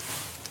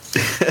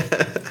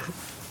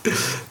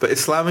 But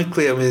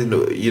Islamically, I mean,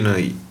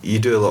 you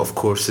do a lot of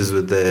courses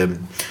with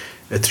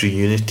through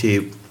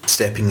Unity,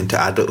 stepping into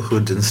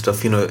adulthood and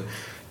stuff.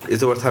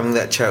 Is it worth having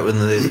that chat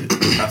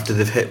after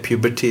they've hit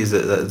puberty? Is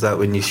that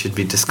when you should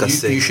be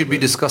discussing? You should be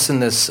discussing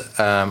this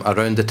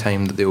around the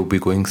time that they will be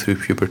going through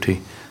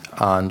puberty.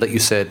 And like you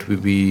said,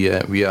 we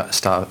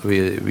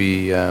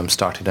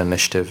started an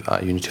initiative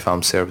at Unity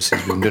Farm Services.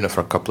 We've been doing it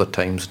for a couple of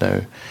times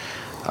now,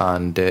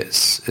 and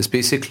it's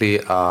basically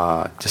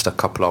just a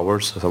couple of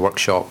hours of a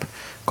workshop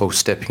called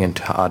Stepping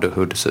into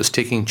Adulthood. So it's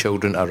taking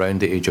children around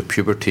the age of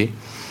puberty,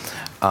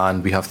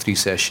 and we have 3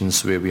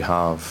 sessions where we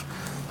have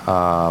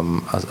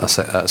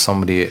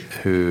somebody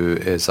who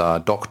is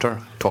a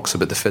doctor, talks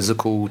about the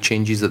physical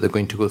changes that they're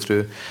going to go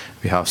through.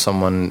 We have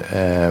someone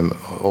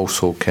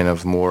also kind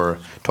of more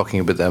talking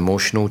about the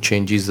emotional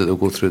changes that they'll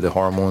go through, the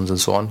hormones and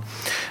so on.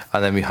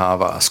 And then we have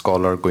a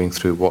scholar going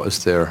through what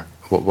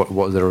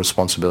are their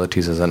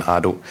responsibilities as an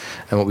adult.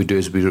 And what we do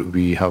is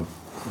we have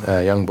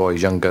young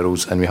boys, young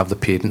girls, and we have the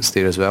parents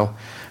there as well.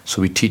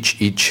 So we teach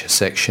each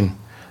section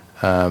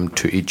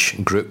to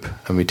each group,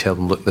 and we tell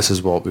them, look, this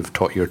is what we've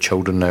taught your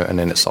children now, and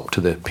then it's up to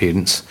the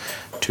parents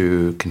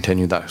to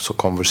continue that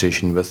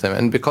conversation with them.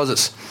 And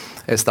because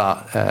it's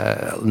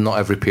that not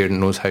every parent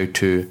knows how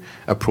to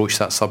approach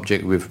that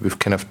subject, we've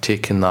kind of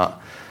taken that,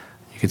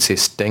 you could say,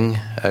 sting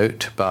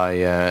out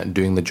by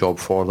doing the job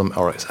for them,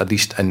 or at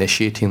least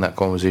initiating that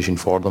conversation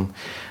for them.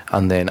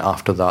 And then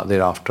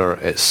thereafter,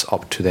 it's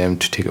up to them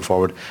to take it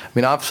forward. I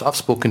mean, I've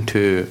spoken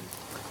to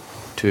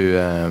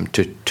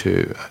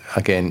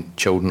again,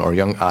 children or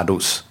young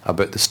adults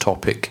about this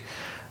topic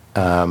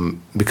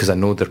because I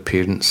know their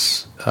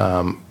parents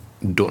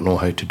don't know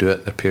how to do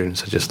it. Their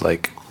parents are just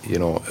like,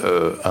 and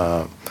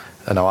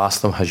I'll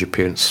ask them, has your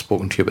parents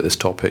spoken to you about this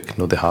topic?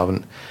 No, they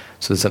haven't.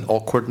 So there's an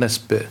awkwardness,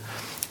 but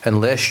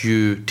unless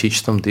you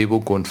teach them, they will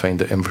go and find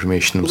out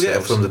information themselves. They'll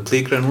get it from the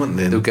playground, won't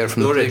they? They'll get it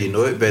from they already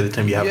know it by the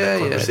time you have that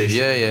conversation.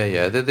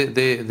 Yeah.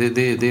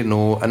 They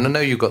know. And now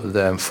you've got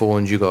the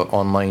phones, you've got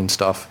online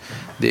stuff.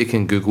 They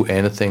can Google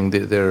anything.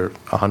 They're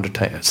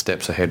 100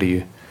 steps ahead of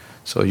you.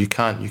 So you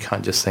can't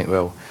just think,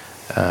 well,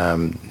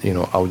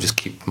 I'll just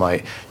keep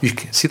my... You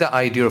see that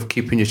idea of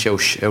keeping your child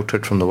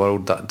sheltered from the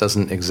world? That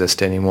doesn't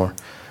exist anymore.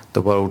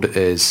 The world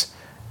is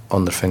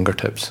on their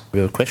fingertips. We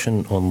have a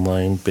question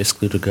online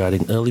basically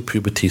regarding early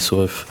puberty.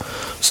 So if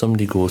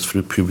somebody goes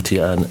through puberty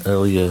at an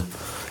earlier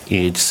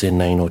age, say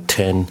 9 or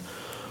 10,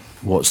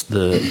 what's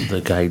the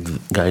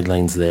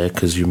guidelines there?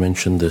 Because you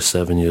mentioned the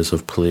 7 years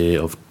of play,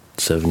 of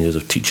 7 years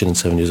of teaching and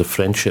 7 years of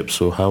friendship.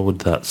 So how would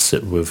that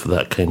sit with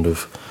that kind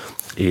of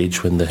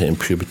age when they're hitting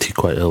puberty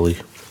quite early?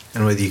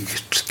 And whether you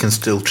can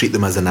still treat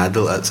them as an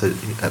adult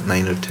at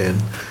 9 or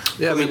 10.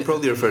 Yeah, I mean,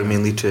 probably referring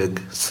mainly to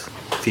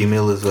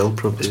female as well,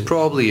 probably. It's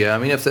probably, yeah. I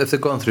mean, if they've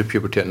gone through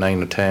puberty at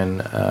 9 or 10,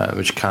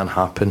 which can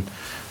happen,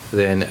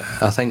 then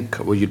I think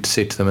what you'd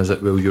say to them is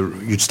that, well,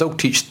 you'd still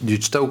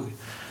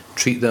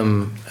treat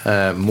them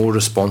more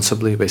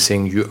responsibly by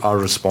saying you are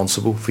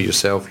responsible for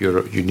yourself.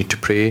 You need to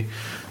pray.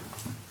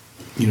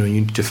 You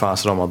need to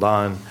fast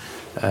Ramadan.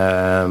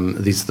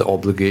 These are the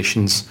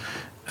obligations.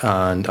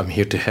 and I'm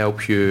here to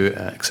help you,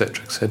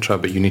 etc.,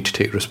 but you need to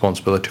take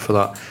responsibility for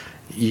that.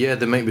 Yeah,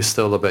 they might be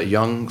still a bit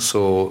young,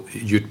 so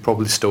you'd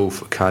probably still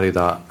carry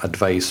that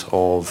advice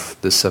of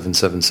the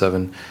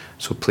 7-7-7.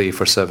 So play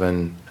for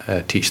 7,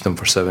 teach them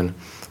for 7.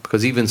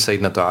 Because even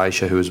Sayyidina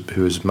Aisha,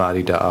 who was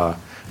married at a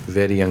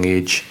very young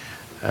age,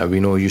 we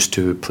know used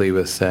to play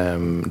with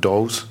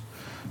dolls.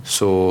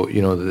 So,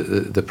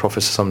 the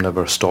Prophet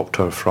never stopped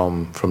her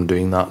from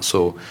doing that.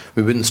 So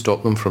we wouldn't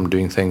stop them from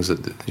doing things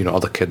that,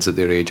 other kids at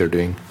their age are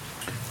doing.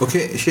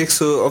 Okay, Sheikh,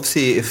 so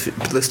obviously if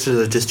listeners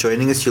are just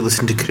joining us, you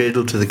listen to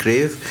Cradle to the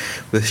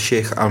Grave with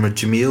Sheikh Ahmed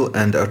Jamil,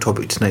 and our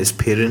topic tonight is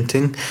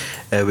parenting.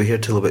 We're here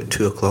till about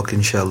 2 o'clock,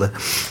 inshallah.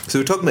 So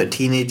we're talking about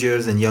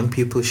teenagers and young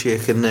people,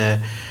 Sheikh,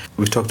 and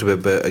we've talked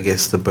about, I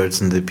guess, the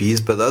birds and the bees,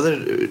 but the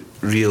other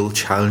real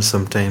challenge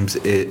sometimes,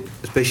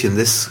 especially in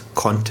this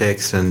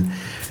context and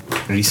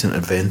recent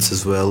events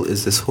as well,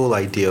 is this whole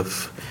idea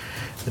of,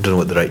 I don't know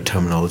what the right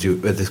terminology,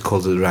 whether it's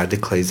called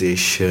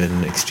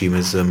radicalization,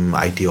 extremism,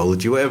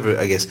 ideology, whatever,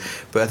 I guess.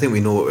 But I think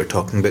we know what we're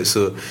talking about.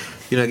 So,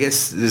 I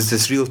guess there's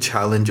this real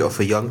challenge of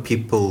a young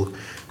people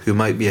who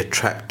might be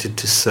attracted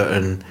to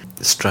certain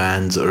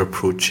strands or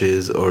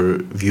approaches or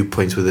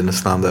viewpoints within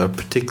Islam that are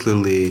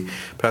particularly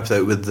perhaps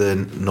out with the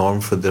norm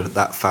for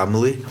that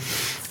family.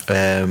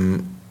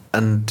 From, I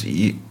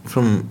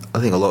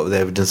think, a lot of the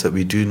evidence that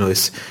we do know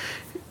is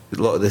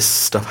a lot of this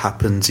stuff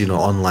happens,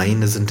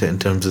 online, isn't it, in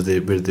terms of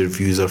where their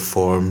views are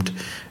formed.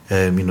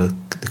 They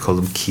call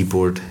them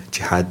keyboard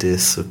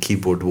jihadists or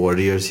keyboard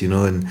warriors,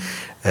 and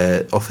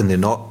often they're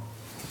not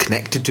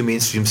connected to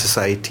mainstream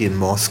society and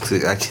mosques.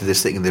 Actually, they're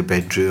sitting in their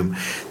bedroom,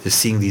 they're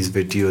seeing these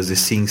videos, they're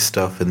seeing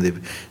stuff,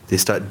 and they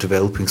start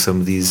developing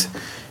some of these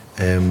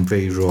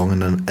very wrong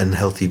and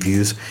unhealthy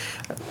views.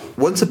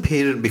 Once a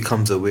parent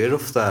becomes aware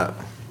of that,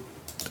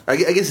 I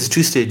guess it's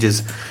 2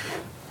 stages.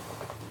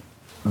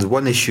 The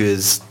one issue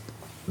is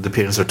the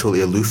parents are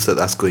totally aloof that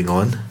that's going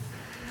on,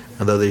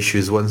 and the other issue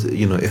is once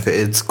if it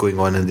is going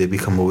on and they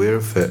become aware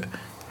of it,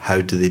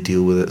 how do they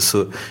deal with it?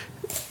 So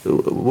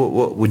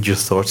what would your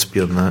thoughts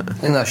be on that? I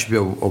think that should be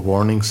a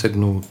warning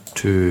signal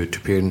to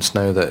parents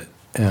now that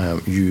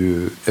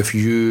if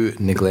you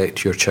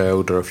neglect your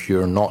child, or if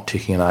you're not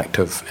taking an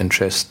active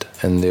interest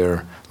in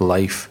their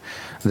life,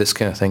 this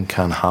kind of thing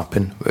can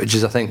happen, which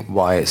is, I think,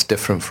 why it's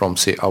different from,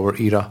 say, our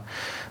era.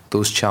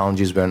 Those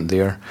challenges weren't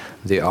there.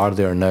 They are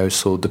there now.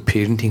 So the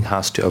parenting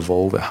has to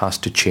evolve. It has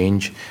to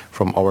change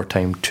from our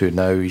time to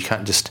now. You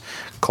can't just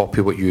copy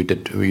what your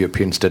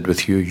parents did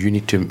with you. You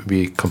need to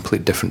be a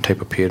complete different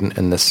type of parent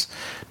in this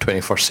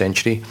 21st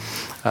century.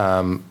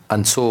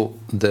 And so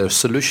the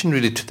solution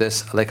really to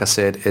this, like I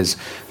said, is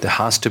there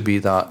has to be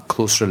that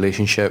close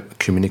relationship,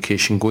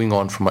 communication going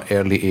on from an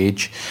early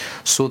age,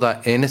 so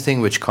that anything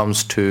which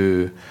comes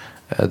to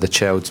the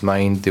child's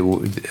mind,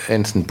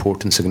 anything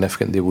important,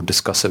 significant, they will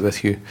discuss it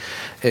with you.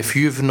 If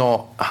you've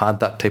not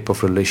had that type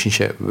of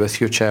relationship with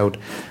your child,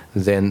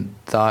 then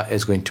that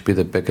is going to be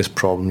the biggest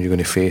problem you're going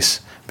to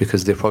face,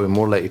 because they're probably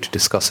more likely to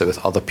discuss it with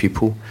other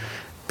people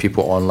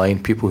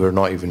online, people who are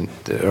not even,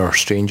 are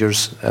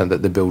strangers, and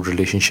that they build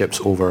relationships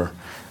over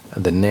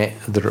the net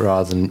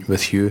rather than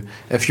with you.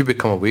 If you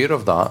become aware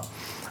of that,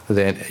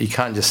 then you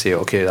can't just say,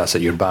 okay, that's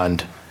it, you're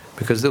banned,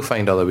 because they'll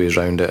find other ways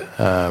around it.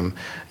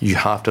 You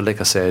have to,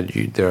 like I said,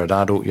 they're an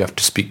adult, you have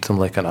to speak to them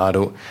like an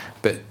adult,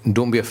 but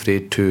don't be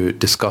afraid to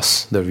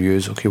discuss their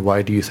views. Okay,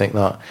 why do you think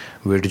that?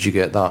 Where did you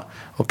get that?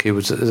 Okay,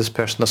 is this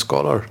person a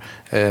scholar?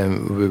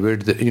 Where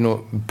did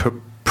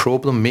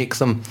probe them, make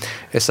them.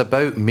 It's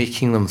about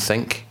making them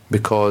think,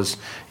 because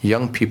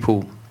young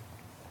people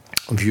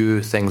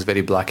view things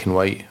very black and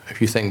white. If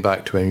you think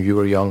back to when you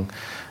were young,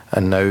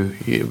 and now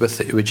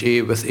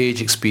with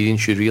age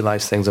experience, you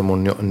realise things are more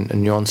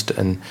nuanced.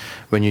 And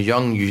when you're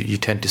young, you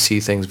tend to see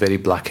things very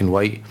black and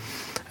white.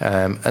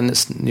 And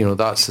it's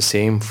that's the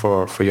same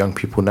for young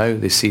people now.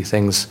 They see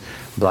things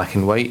black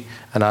and white,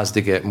 and as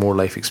they get more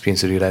life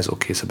experience, they realise,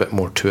 okay, it's a bit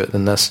more to it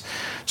than this.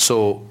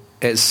 So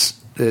it's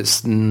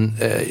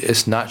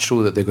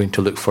natural that they're going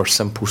to look for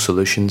simple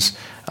solutions,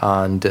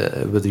 and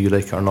whether you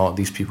like it or not,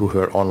 these people who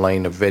are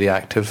online are very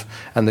active,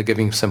 and they're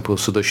giving simple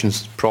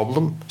solutions,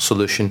 problem,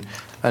 solution.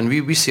 And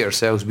we see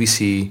ourselves, we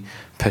see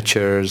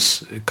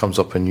pictures, it comes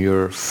up in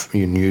your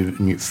new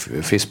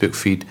Facebook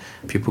feed,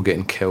 people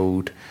getting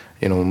killed,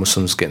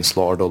 Muslims getting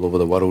slaughtered all over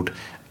the world,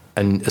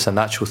 and it's a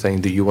natural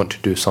thing that you want to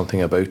do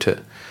something about it.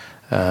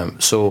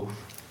 So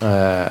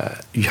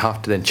you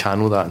have to then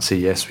channel that and say,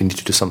 yes, we need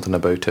to do something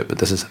about it, but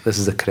this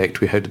is the correct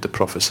way. How did the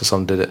Prophet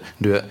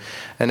do it?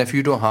 And if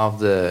you don't have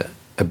the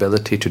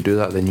ability to do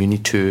that, then you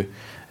need to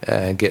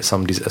get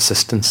somebody's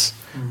assistance,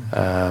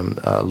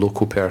 a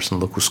local person,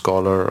 local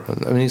scholar.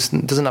 I mean,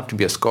 it doesn't have to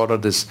be a scholar.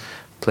 There's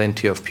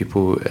plenty of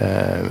people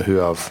who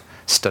have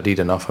studied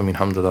enough. I mean,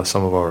 alhamdulillah,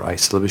 some of our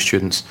syllabus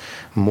students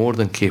more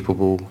than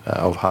capable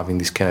of having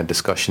these kind of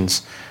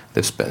discussions.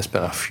 They've spent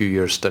a few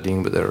years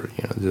studying, but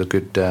they're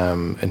good,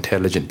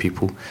 intelligent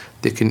people.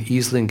 They can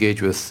easily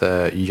engage with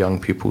young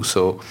people.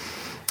 So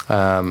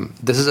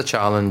this is a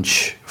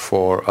challenge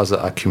for us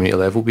at a community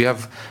level. We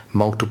have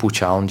multiple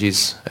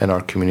challenges in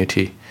our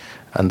community.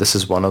 and this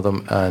is one of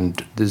them.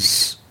 And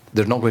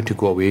they're not going to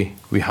go away.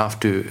 We have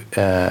to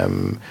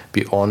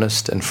be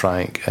honest and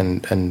frank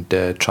and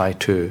try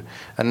to.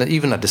 And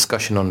even a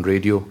discussion on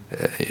radio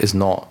is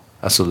not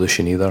a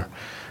solution either.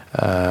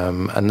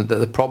 And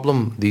the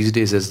problem these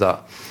days is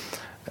that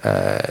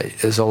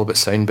it's all about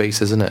sound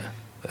bites, isn't it?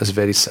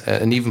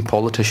 And even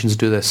politicians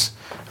do this.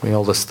 I mean,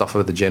 all this stuff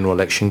about the general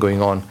election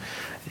going on,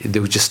 they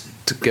would just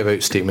give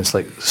out statements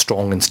like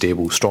strong and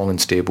stable, strong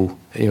and stable.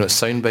 You know,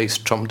 sound bites.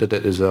 Trump did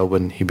it as well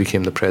when he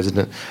became the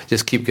president.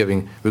 Just keep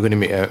giving, we're going to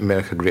make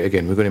America great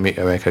again, we're going to make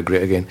America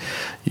great again.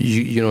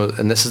 You know,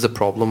 and this is the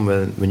problem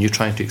when you're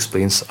trying to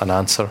explain an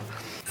answer.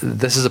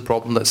 This is a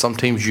problem that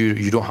sometimes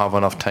you don't have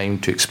enough time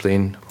to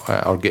explain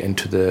or get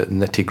into the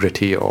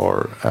nitty-gritty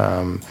or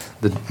and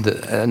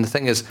the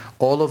thing is,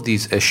 all of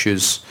these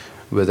issues,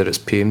 whether it's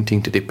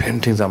parenting today,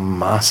 parenting is a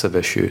massive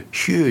issue,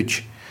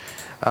 huge.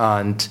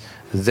 And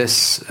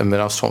this, I mean,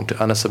 I was talking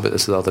to Anas about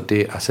this the other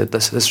day. I said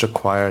this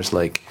requires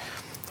like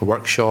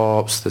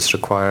workshops. This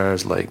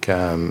requires like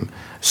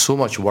so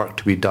much work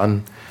to be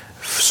done,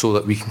 so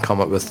that we can come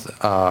up with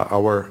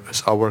our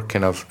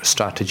kind of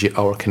strategy,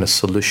 our kind of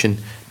solution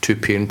to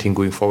parenting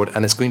going forward.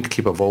 And it's going to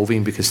keep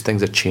evolving because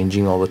things are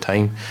changing all the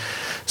time.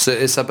 So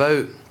it's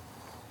about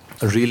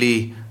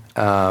really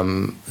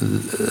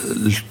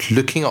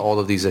looking at all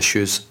of these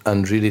issues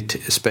and really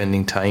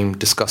spending time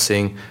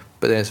discussing.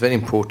 But then it's very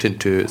important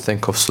to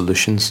think of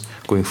solutions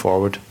going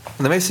forward.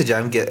 And the message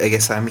I'm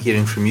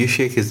hearing from you,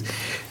 Sheikh, is,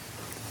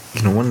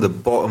 you know, one of the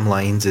bottom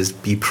lines is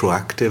be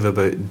proactive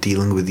about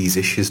dealing with these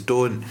issues.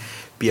 Don't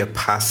be a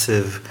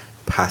passive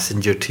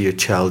passenger to your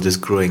child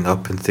just growing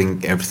up and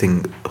think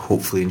everything,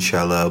 hopefully,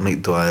 inshallah, I'll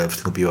make dua,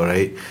 everything will be all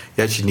right.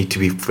 You actually need to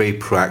be very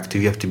proactive.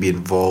 You have to be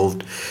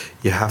involved.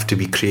 You have to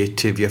be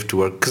creative. You have to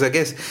work. Because I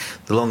guess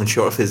the long and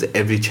short of it is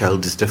every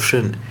child is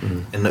different.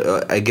 And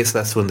I guess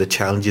that's one of the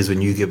challenges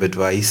when you give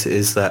advice,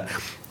 is that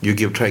you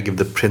try to give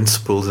the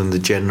principles and the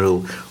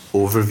general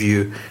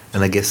overview.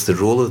 And I guess the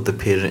role of the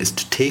parent is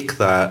to take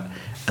that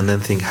and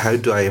then think, how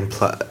do I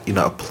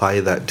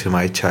apply that to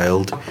my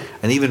child?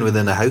 And even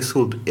within a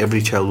household,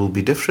 every child will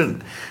be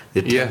different.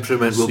 Their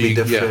temperament will be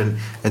different.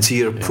 And so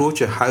your approach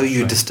of how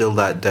you distill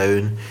that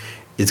down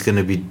is going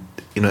to be,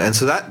 you know, and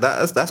so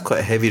that's quite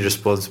a heavy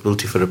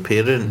responsibility for a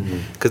parent,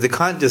 because they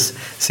can't just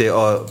say,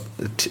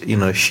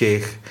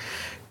 Sheikh,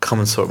 come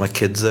and sort my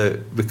kids out,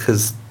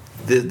 because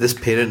this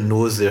parent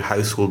knows their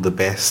household the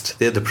best.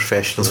 They're the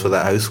professionals for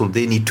that household.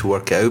 They need to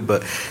work it out,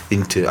 but they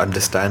need to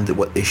understand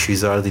what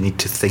issues are. They need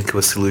to think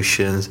of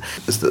solutions.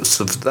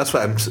 So that's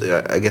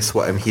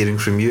what I'm hearing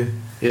from you.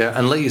 Yeah,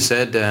 and like you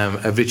said,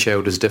 every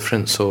child is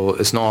different. So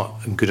it's not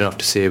good enough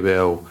to say,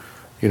 well,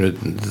 you know,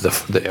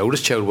 the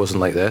eldest child wasn't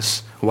like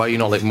this. Why are you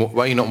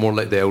not more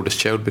like the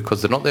eldest child?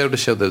 Because they're not the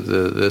eldest child.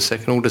 The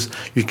second oldest.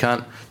 You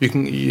can.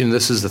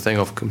 This is the thing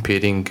of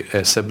comparing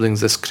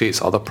siblings. This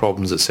creates other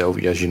problems itself,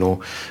 as you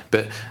know.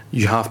 But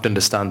you have to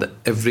understand that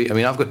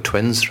I've got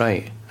twins,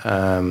 right?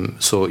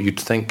 So you'd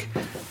think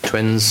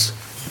twins,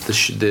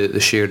 they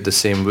shared the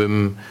same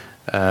womb.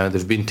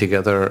 They've been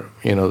together,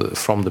 you know,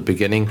 from the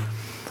beginning.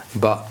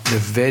 But they're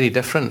very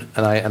different,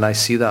 and I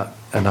see that,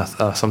 and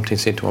I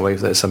sometimes say to my wife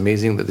that it's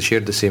amazing that they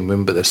shared the same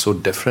womb, but they're so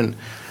different.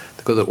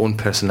 They've got their own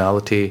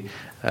personality,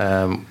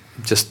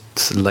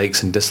 just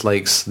likes and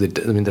dislikes. They're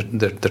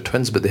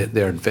twins, but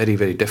they are very,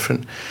 very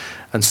different.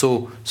 And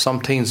so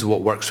sometimes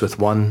what works with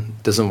one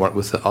doesn't work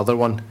with the other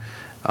one,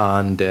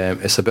 and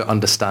it's about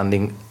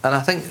understanding. And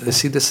I think,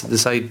 see, this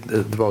what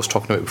I was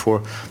talking about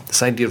before,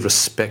 this idea of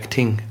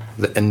respecting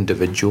the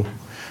individual.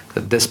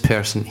 That this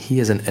person,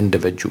 he is an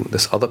individual.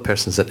 This other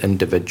person is an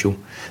individual.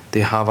 They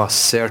have a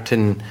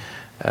certain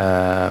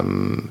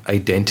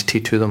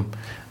identity to them,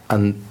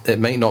 and it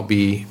might not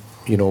be,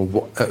 you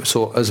know.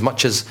 So as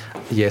much as,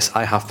 yes,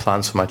 I have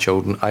plans for my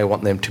children, I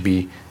want them to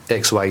be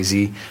X, Y,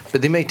 Z,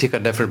 but they may take a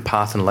different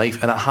path in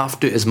life, and I have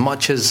to, as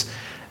much as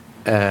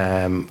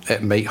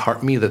it might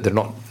hurt me that they're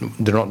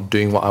not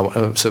doing what I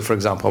want. So, for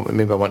example,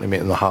 maybe I want to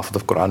make them the half of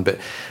the Quran, but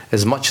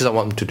as much as I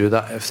want them to do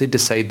that, if they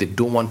decide they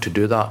don't want to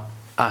do that,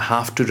 I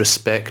have to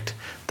respect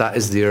that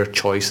is their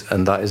choice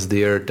and that is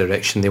their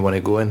direction they want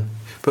to go in.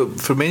 But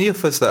for many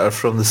of us that are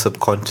from the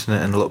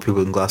subcontinent, and a lot of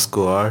people in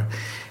Glasgow are,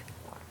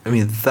 I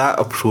mean, that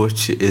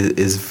approach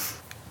is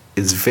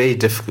very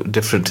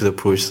different to the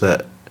approach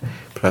that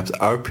perhaps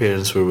our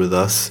parents were with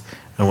us,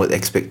 and what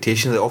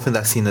expectations. Often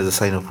that's seen as a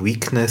sign of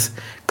weakness,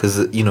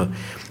 because, you know,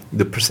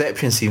 the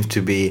perception seems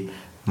to be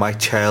my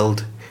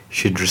child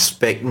should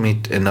respect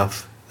me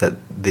enough that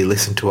they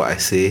listen to what I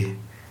say.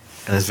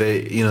 And it's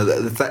very, you know,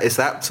 it's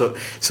that. So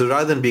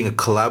rather than being a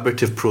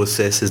collaborative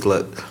process, is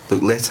like,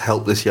 look, let's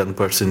help this young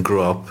person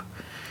grow up.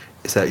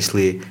 It's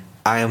actually,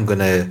 I am going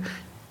to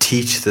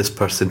teach this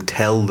person,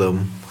 tell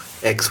them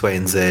X, Y,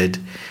 and Z,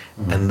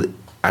 and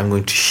I'm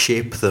going to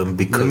shape them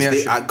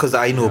because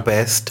I know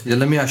best. Yeah,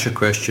 let me ask you a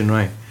question,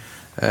 right?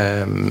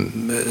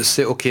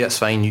 Say, okay, that's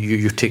fine.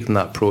 You've taken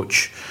that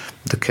approach.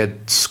 The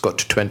kid's got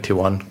to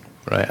 21,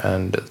 right?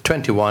 And at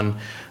 21.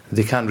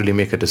 They can't really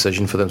make a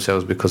decision for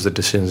themselves because the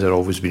decisions have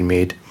always been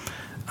made.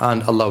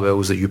 And Allah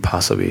wills that you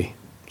pass away.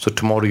 So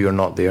tomorrow you're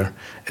not there.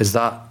 Is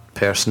that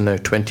person now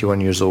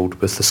 21 years old,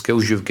 with the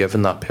skills you've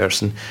given that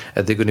person,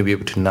 are they going to be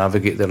able to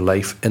navigate their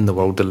life in the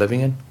world they're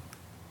living in?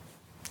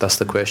 That's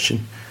the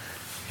question.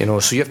 You know,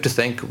 so you have to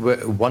think,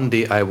 one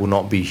day I will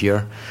not be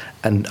here,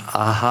 and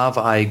have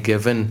I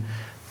given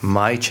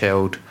my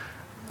child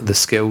the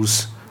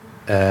skills,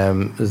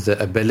 the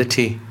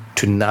ability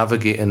to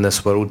navigate in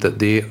this world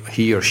that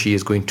he or she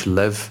is going to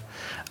live?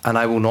 And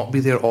I will not be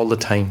there all the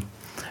time,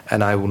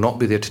 and I will not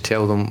be there to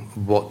tell them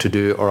what to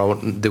do, or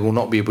they will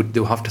not be able.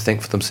 They'll have to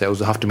think for themselves.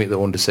 They'll have to make their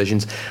own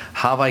decisions.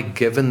 Have I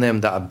given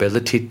them that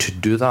ability to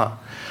do that,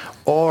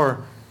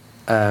 or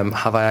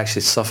have I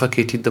actually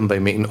suffocated them by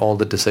making all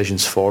the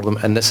decisions for them?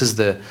 And this is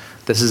the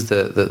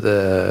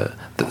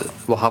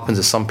what happens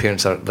is some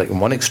parents are like in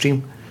one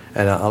extreme,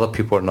 and other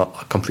people are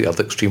not a complete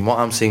other extreme. What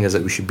I'm saying is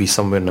that we should be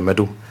somewhere in the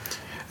middle.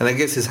 And I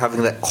guess it's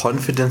having that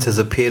confidence as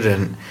a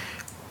parent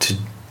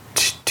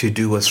to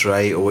do what's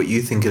right, or what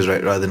you think is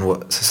right, rather than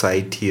what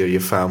society or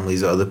your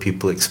families or other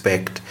people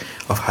expect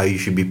of how you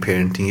should be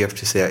parenting. You have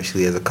to say,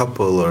 actually, as a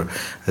couple or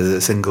as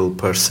a single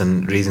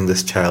person raising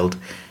this child,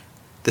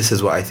 this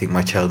is what I think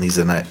my child needs,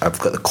 and I've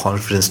got the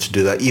confidence to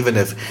do that, even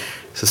if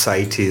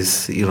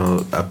societies, you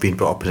know, have been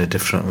brought up in a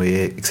different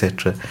way,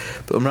 etc.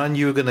 But Imran,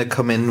 you were going to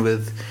come in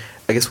with,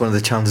 I guess, one of the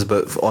challenges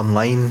about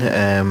online,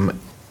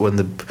 one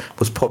of the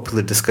most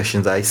popular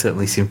discussions I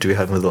certainly seem to be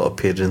having with a lot of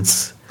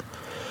parents.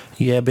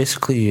 Yeah,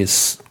 basically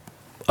it's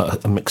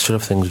a mixture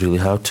of things really.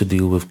 How to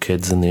deal with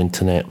kids and the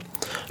internet,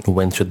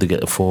 when should they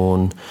get a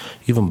phone,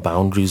 even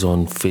boundaries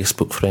on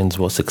Facebook friends,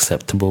 what's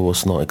acceptable,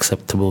 what's not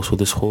acceptable. So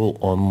this whole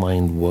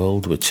online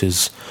world, which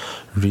is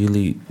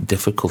really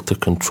difficult to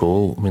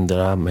control. I mean,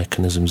 there are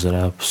mechanisms, there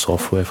are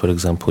software, for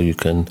example, you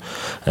can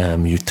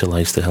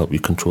utilise to help you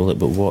control it,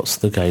 but what's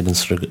the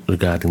guidance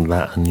regarding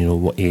that? And, you know,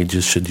 what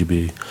ages should you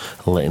be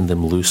letting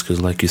them loose? Because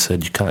like you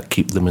said, you can't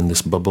keep them in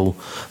this bubble.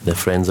 Their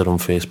friends are on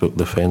Facebook,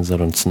 their friends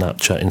are on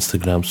Snapchat,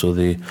 Instagram, so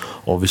they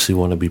obviously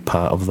want to be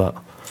part of that.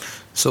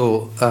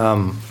 So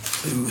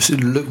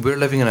look, we're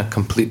living in a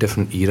complete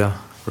different era,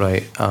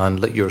 right? And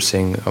like you were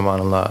saying,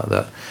 Amanullah,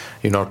 that,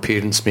 you know, our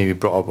parents maybe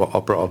brought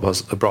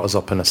us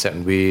up in a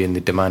certain way, and they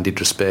demanded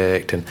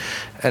respect, and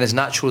it's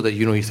natural that,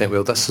 you know, you think,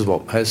 well, this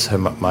is how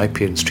my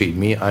parents treated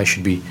me. I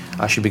should be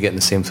getting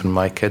the same from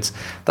my kids.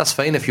 That's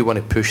fine if you want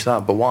to push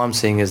that, but what I'm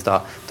saying is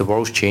that the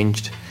world's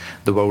changed.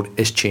 The world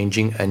is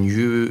changing, and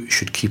you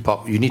should keep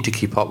up. You need to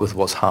keep up with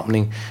what's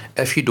happening.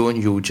 If you don't,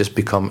 you'll just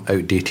become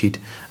outdated,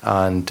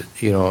 and,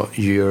 you know,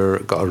 you're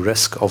got a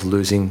risk of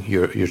losing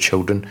your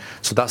children.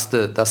 So that's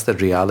the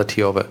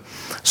reality of it.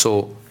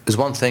 So there's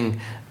one thing,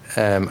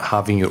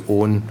 having your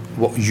own,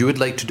 what you would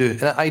like to do.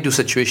 In an ideal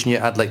situation,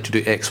 yeah, I'd like to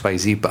do X, Y,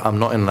 Z, but I'm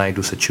not in an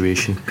ideal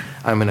situation.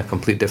 I'm in a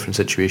complete different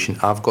situation.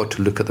 I've got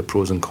to look at the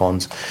pros and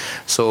cons.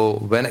 So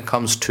when it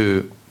comes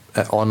to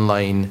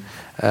online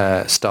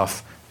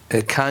stuff,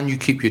 can you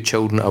keep your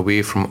children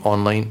away from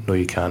online? No,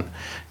 you can't.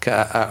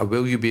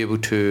 Will you be able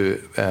to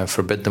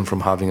forbid them from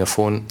having a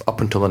phone?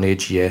 Up until an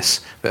age, yes,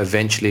 but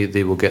eventually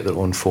they will get their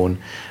own phone.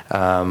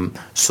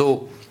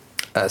 So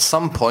at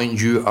some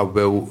point you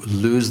will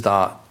lose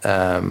that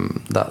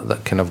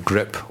kind of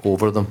grip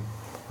over them,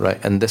 right?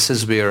 And this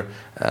is where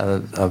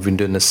I've been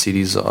doing this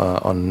series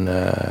on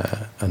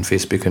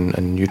Facebook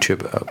and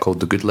YouTube called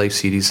the Good Life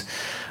series.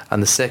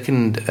 And the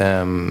second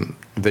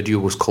video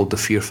was called The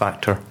Fear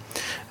Factor.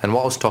 And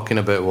what I was talking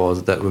about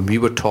was that when we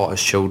were taught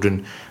as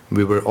children,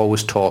 we were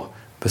always taught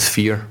with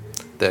fear,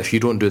 that if you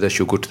don't do this,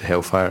 you'll go to the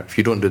hellfire. If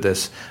you don't do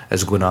this,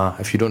 it's guna.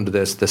 If you don't do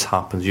this, this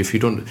happens. If you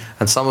don't,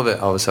 and some of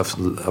it,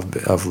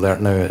 I've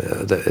learnt now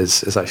that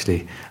is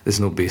actually, there's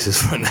no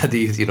basis for an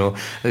hadith. You know,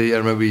 I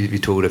remember you be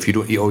told, if you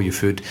don't eat all your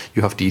food,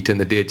 you have to eat it in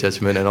the Day of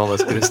Judgment and all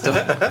this kind of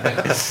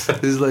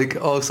stuff. There's like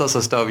all sorts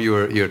of stuff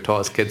you're taught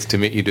as kids to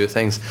make you do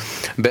things,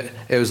 but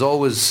it was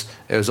always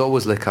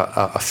like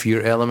a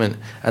fear element,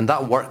 and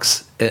that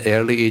works at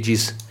early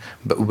ages.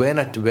 But when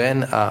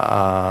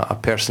a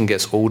person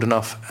gets old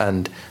enough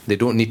and they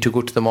don't need to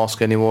go to the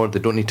mosque anymore, they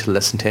don't need to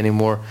listen to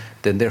anymore,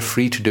 then they're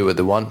free to do what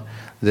they want.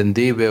 Then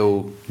they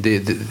will,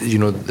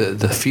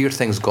 the fear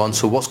thing's gone.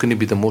 So what's going to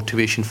be the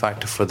motivation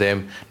factor for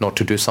them not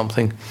to do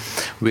something?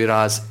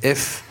 Whereas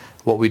if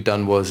what we'd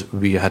done was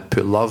we had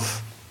put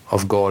love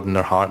of God in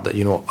their heart, that,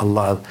 you know,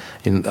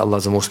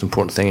 Allah's the most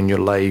important thing in your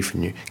life,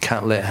 and you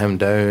can't let Him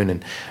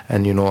down,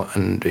 and you know,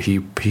 and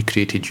He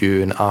created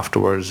you, and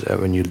afterwards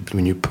when you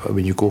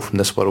go from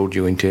this world,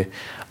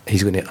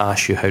 He's going to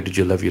ask you, how did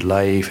you live your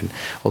life, and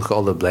look at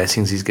all the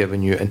blessings He's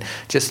given you, and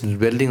just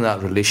building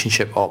that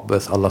relationship up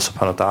with Allah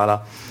subhanahu wa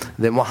ta'ala.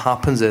 Then what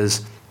happens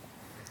is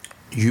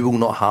you will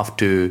not have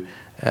to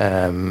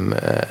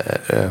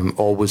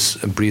always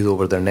breathe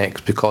over their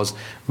necks, because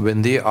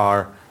when they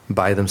are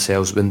by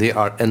themselves, when they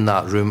are in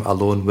that room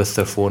alone with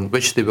their phone,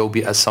 which they will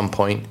be at some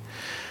point,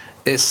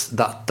 it's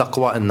that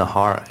taqwa in the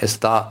heart, it's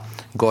that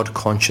God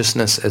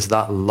consciousness, it's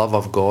that love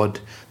of God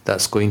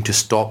that's going to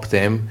stop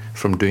them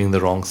from doing the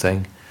wrong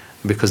thing,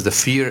 because the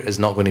fear is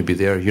not going to be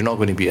there. You're not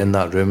going to be in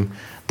that room.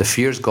 The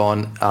fear's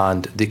gone,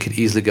 and they could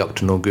easily get up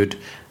to no good.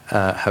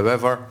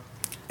 However,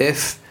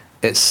 if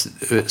it's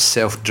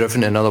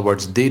self-driven. In other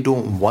words, they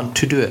don't want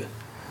to do it.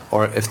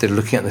 Or if they're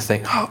looking at it, they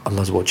think, oh,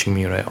 Allah's watching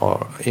me, right?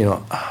 Or,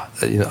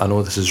 I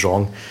know this is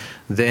wrong.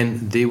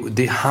 Then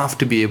they have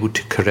to be able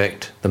to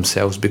correct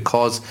themselves,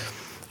 because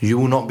you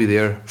will not be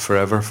there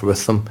forever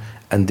with them,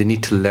 and they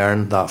need to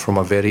learn that from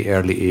a very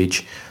early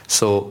age.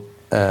 So,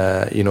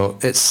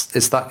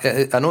 it's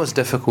that. I know it's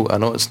difficult. I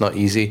know it's not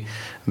easy,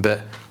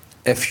 but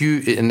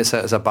and it's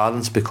a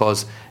balance,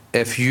 because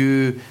if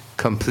you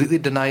completely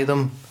deny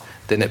them,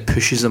 then it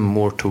pushes them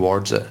more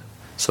towards it.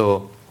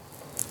 So,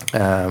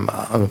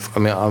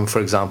 I'm for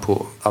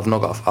example, I've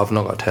not got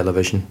a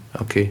television.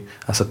 Okay,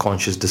 that's a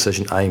conscious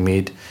decision I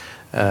made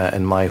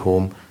in my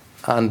home,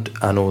 and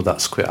I know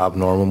that's quite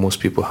abnormal. Most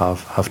people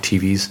have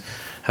TVs.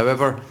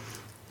 However,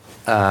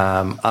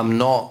 I'm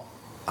not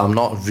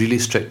really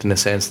strict in the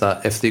sense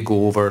that if they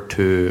go over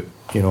to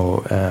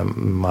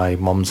my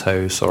mum's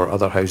house or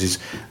other houses,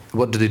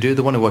 what do?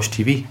 They want to watch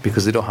TV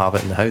because they don't have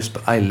it in the house,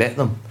 but I let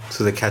them.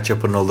 So they catch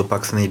up on all the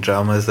Pakistani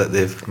dramas that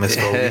they've missed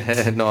all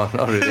week? No,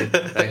 not really.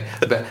 Right.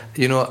 But,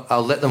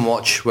 I'll let them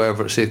watch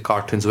whatever, say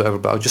cartoons or whatever,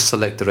 but I'll just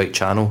select the right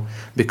channel,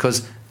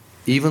 because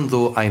even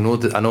though I know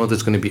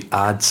there's going to be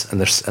ads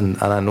and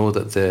I know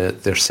that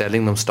they're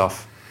selling them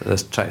stuff, they're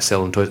trying to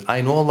sell them toys, I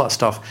know all that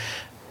stuff.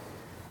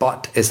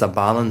 But it's a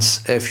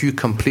balance. If you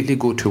completely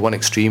go to one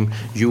extreme,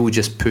 you will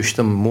just push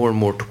them more and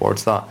more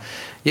towards that.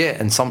 Yeah,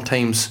 and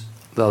sometimes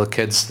the other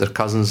kids, their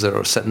cousins, that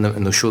are sitting there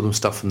and they'll show them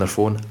stuff on their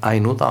phone. I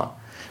know that.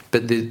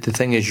 But the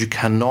thing is, you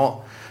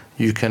cannot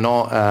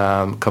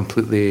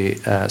completely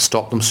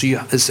stop them. So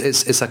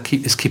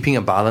it's keeping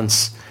a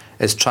balance.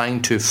 It's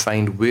trying to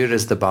find where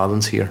is the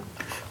balance here.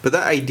 But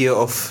that idea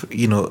of,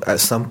 at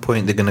some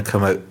point they're going to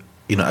come out,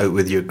 out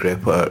with your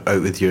grip, or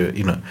out with your,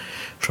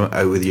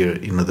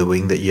 the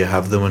wing that you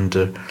have them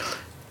under.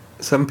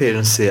 Some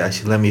parents say,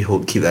 actually, let me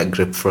keep that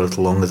grip for as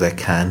long as I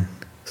can.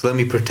 So let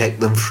me protect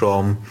them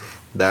from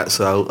that.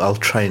 So I'll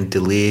try and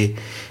delay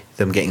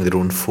them getting their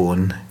own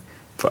phone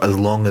for as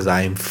long as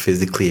I'm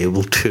physically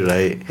able to,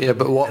 right? Yeah,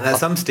 but and at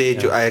some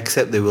stage, I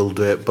accept they will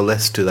do it, but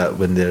let's do that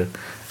when they're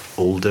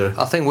older.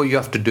 I think what you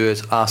have to do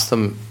is ask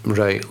them,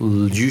 right,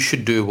 you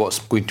should do what's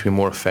going to be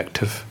more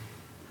effective.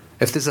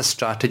 If there's a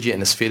strategy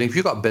and it's failing, if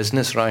you've got a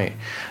business, right,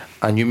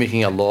 and you're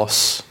making a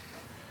loss,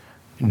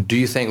 do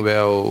you think,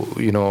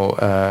 we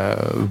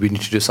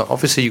need to do something?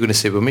 Obviously, you're going to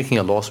say, we're making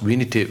a loss. We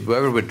need to,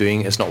 whatever we're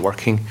doing is not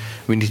working.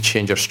 We need to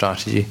change our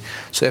strategy.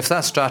 So if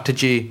that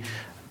strategy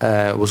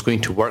was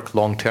going to work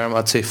long term,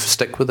 I'd say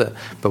stick with it.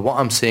 But what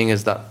I'm saying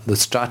is that the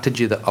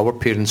strategy that our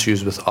parents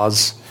used with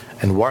us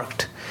and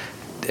worked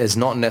is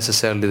not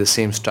necessarily the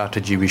same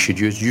strategy we should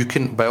use. You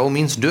can, by all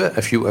means, do it.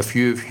 If you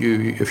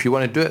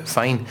want to do it,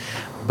 fine.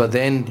 But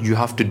then you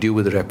have to deal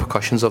with the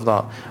repercussions of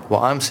that.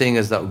 What I'm saying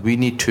is that we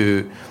need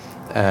to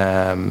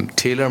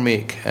tailor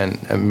make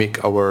and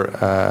make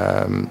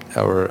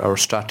our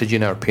strategy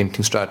and our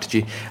painting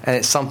strategy, and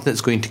it's something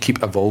that's going to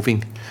keep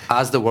evolving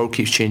as the world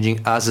keeps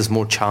changing, as there's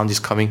more challenges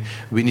coming.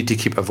 We need to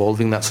keep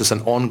evolving that. So it's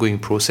an ongoing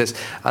process,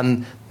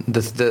 and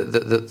the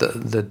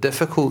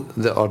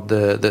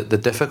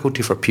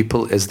difficulty for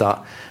people is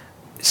that,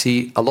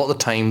 see, a lot of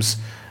the times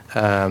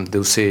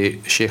they'll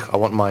say, Sheikh, I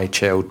want my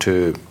child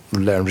to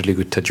learn really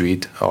good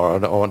tajweed,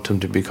 or I want him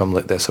to become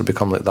like this or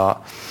become like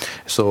that.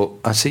 So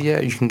I say,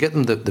 yeah, you can get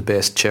them the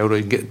best child, or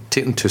you can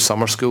take them to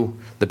summer school,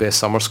 the best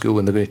summer school,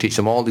 and they're going to teach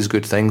them all these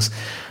good things.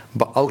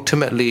 But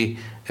ultimately,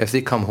 if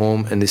they come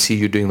home and they see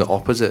you doing the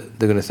opposite,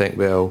 they're going to think,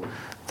 well,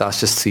 that's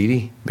just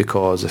theory,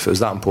 because if it was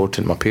that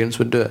important, my parents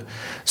would do it.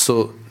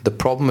 So the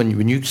problem,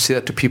 when you say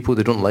that to people,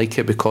 they don't like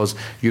it, because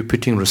you're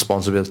putting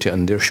responsibility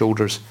on their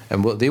shoulders.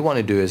 And what they want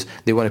to do is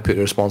they want to put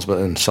the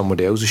responsibility on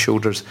somebody else's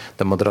shoulders,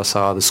 the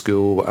madrasa, the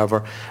school,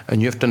 whatever.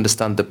 And you have to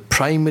understand the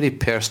primary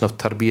person of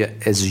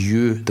tarbiyah is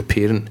you, the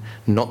parent,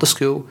 not the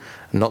school,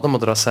 not the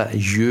madrasa.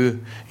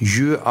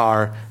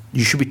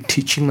 You should be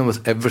teaching them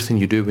with everything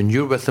you do. When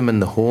you're with them in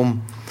the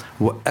home,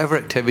 whatever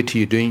activity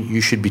you're doing, you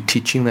should be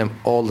teaching them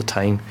all the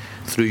time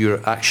through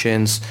your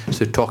actions,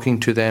 through talking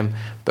to them.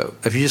 But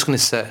if you're just going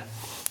to sit,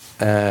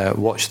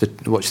 watch the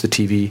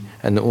TV,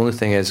 and the only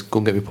thing is, go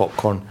and get me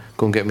popcorn,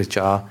 go and get me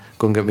cha,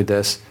 go and get me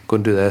this, go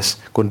and do this,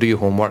 go and do your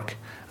homework,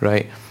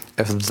 right?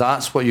 If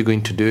that's what you're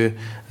going to do,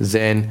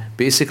 then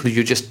basically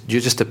you're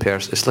just a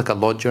person. It's like a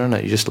lodger, isn't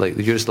it? You're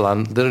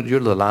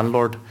the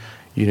landlord.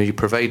 You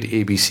provide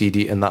A, B, C,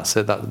 D, and that's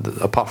it.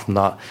 Apart from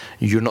that,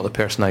 you're not the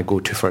person I go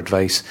to for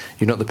advice.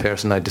 You're not the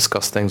person I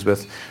discuss things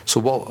with. So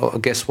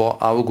guess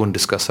what? I will go and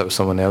discuss that with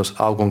someone else.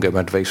 I'll go and get my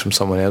advice from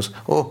someone else.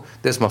 Oh,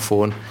 there's my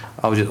phone.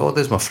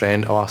 There's my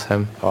friend. I'll ask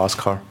him. I'll ask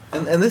her.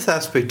 And this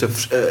aspect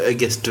of, I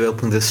guess,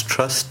 developing this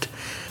trust,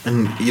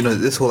 and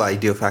this whole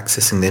idea of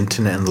accessing the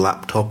internet and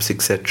laptops,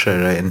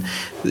 etc. Right? And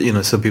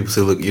some people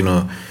say, look, they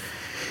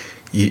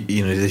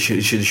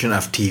shouldn't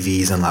have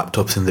TVs and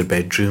laptops in their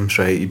bedrooms,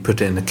 right? You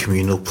put it in a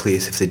communal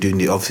place if they do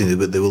need. Obviously,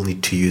 they will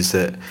need to use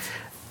it.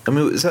 I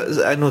mean,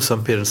 I know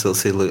some parents will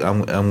say, "Look,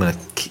 I'm going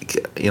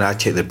to, I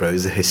check their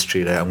browser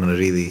history, right? I'm going to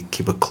really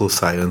keep a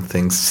close eye on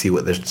things, see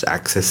what they're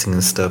accessing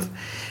and stuff."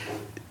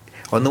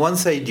 on the one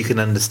side, you can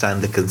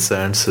understand the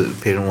concern, so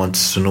the parent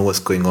wants to know what's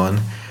going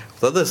on.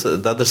 The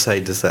other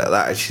side is that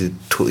actually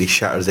totally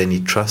shatters any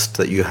trust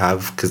that you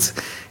have, because,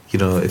 you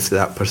know, if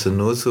that person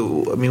knows.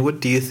 So, I mean, what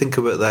do you think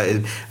about that?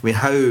 I mean,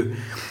 how,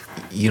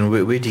 you know,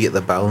 where do you get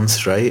the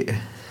balance right?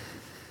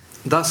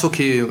 That's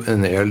okay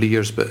in the early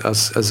years, but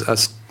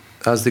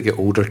as they get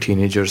older,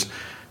 teenagers,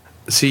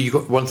 see, you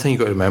got one thing you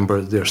got to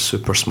remember: they're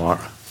super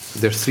smart.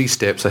 They're 3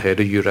 steps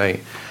ahead of you,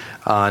 right?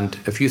 And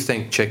if you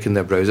think checking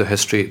their browser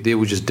history, they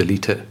will just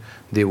delete it.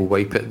 They will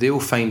wipe it. They will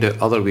find out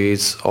other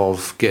ways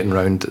of getting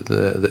around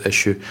the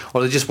issue,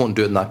 or they just won't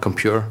do it in that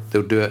computer.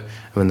 They'll do it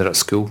when they're at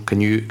school. Are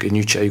you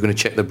going to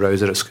check the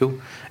browser at school?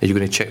 Are you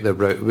going to check their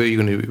browser? Where are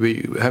you going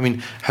to? I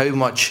mean, how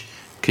much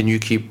can you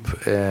keep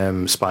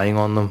spying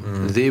on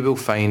them? They will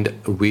find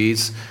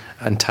ways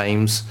and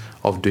times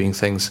of doing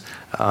things.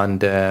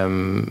 And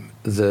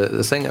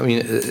the thing, I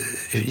mean,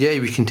 yeah,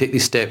 we can take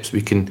these steps.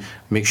 We can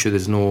make sure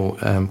there's no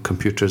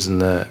computers in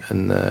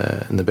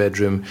the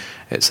bedroom.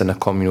 It's in a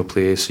communal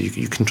place.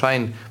 You can try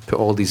and put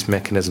all these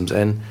mechanisms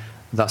in.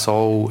 That's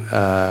all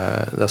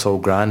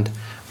grand.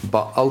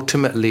 But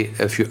ultimately,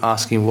 if you're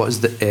asking what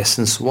is the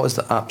essence, what is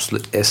the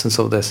absolute essence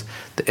of this?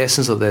 The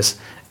essence of this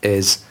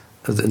is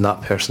in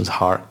that person's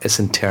heart. It's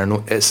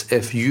internal. It's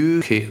if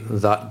you create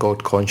that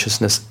God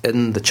consciousness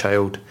in the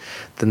child,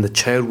 then the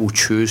child will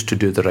choose to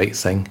do the right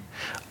thing.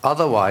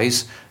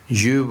 Otherwise,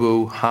 you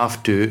will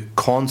have to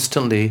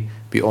constantly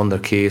be on their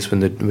case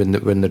when they're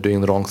doing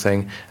the wrong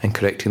thing and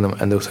correcting them,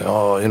 and they'll say,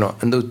 oh, you know,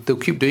 and they'll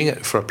keep doing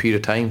it for a period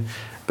of time.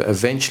 But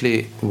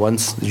eventually,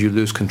 once you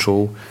lose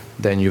control,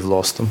 then you've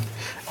lost them.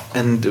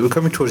 And we're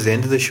coming towards the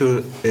end of the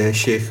show,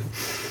 Sheikh.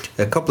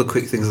 A couple of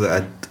quick things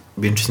that I'd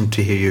be interested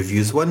to hear your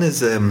views. One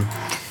is,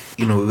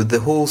 you know, with the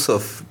whole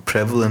sort of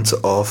prevalence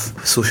of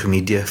social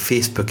media,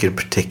 Facebook in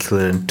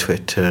particular, and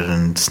Twitter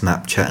and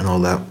Snapchat and all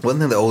that, one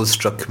thing that always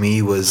struck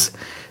me was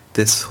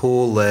this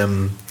whole,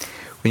 when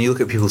you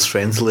look at people's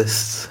friends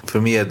lists,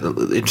 for me, it's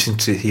interesting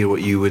to hear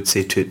what you would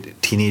say to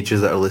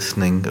teenagers that are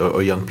listening,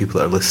 or young people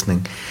that are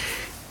listening.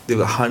 They've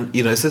got,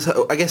 you know, it's this,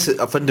 I guess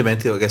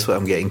fundamentally, I guess what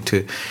I'm getting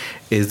to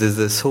is there's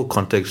this whole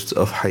context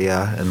of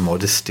haya and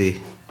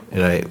modesty,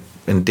 right,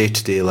 in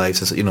day-to-day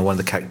lives, as, you know, one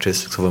of the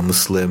characteristics of a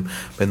Muslim,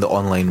 but in the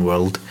online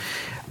world.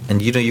 And,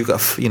 you know, you've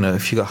got, you know,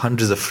 if you've got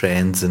hundreds of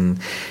friends and,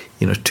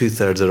 you know,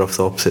 2/3 are of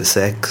the opposite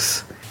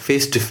sex,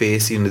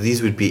 face-to-face, you know,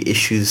 these would be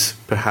issues,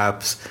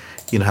 perhaps,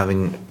 you know,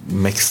 having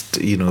mixed,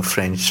 you know,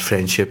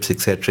 friendships,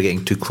 etc.,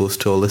 getting too close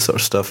to all this sort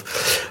of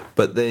stuff.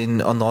 But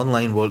then on the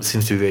online world, it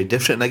seems to be very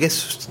different. And I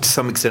guess to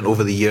some extent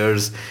over the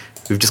years,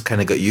 we've just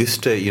kind of got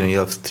used to it. You know, you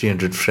have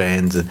 300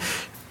 friends, and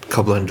a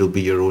couple hundred will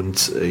be your own,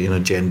 you know,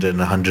 gender, and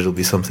 100 will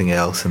be something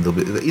else, and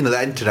there'll be, you know,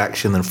 that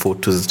interaction and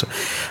photos and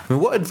stuff. I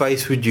mean, what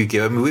advice would you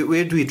give? I mean,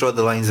 where do we draw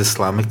the lines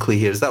Islamically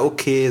here? Is that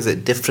okay? Is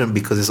it different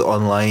because it's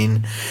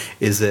online?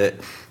 Is it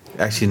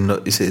actually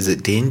not? Is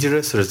it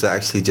dangerous, or is it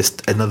actually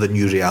just another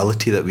new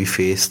reality that we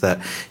face, that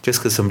just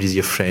because somebody's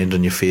your friend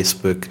on your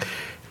Facebook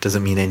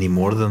doesn't mean any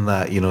more than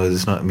that? You know,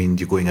 it's not mean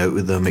you're going out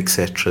with them,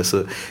 etc.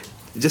 So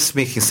just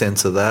making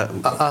sense of that.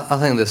 I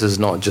think this is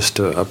not just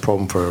a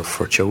problem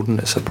for children,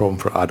 it's a problem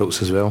for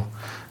adults as well.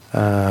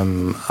 I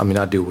mean,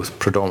 I deal with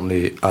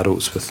predominantly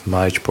adults with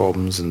marriage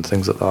problems and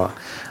things like that,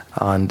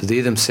 and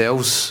they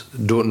themselves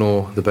don't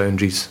know the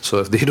boundaries. So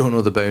if they don't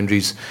know the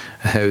boundaries,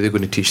 how are they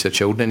going to teach their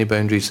children any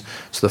boundaries?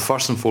 So the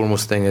first and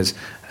foremost thing is,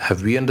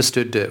 have we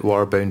understood what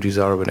our boundaries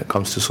are when it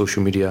comes to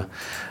social media?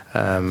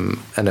 And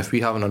if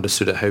we haven't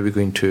understood it, how are we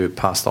going to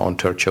pass that on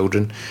to our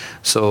children?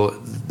 So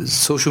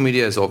social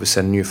media is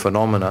obviously a new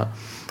phenomena,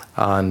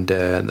 and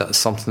that's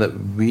something that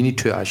we need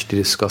to actually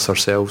discuss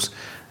ourselves.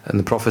 And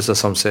the Prophet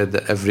said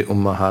that every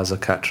ummah has a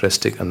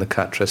characteristic, and the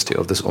characteristic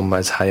of this ummah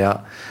is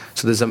haya.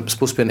 So there's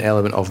supposed to be an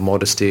element of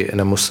modesty in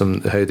a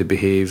Muslim, how they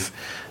behave,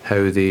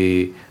 how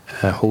they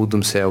hold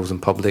themselves in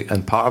public,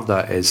 and part of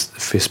that is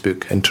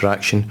Facebook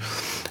interaction.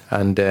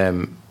 And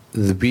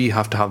we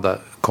have to have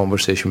that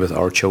conversation with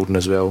our children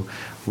as well.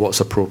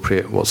 What's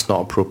appropriate, what's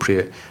not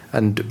appropriate,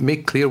 and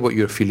make clear what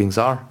your feelings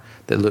are.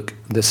 That, look,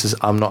 this is,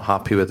 I'm not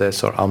happy with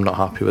this, or I'm not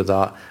happy with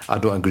that, I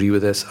don't agree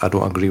with this, I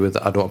don't agree with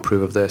that, I don't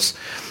approve of this.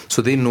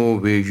 So they know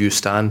where you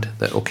stand,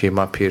 that, okay,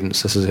 my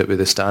parents, this is where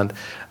they stand.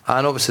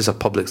 And obviously it's a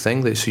public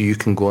thing, so you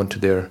can go onto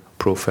their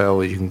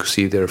profile, you can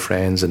see their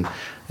friends, and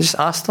just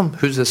ask them,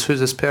 who's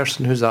this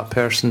person, who's that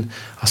person,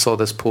 I saw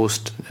this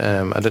post,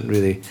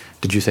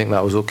 did you think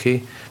that was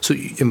okay? So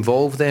you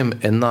involve them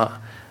in that.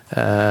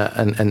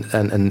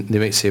 And they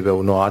might say,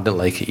 well, no, I didn't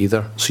like it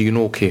either. So you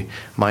know, okay,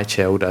 my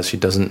child actually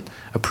doesn't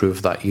approve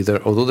of that either,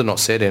 although they've not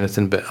said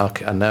anything, but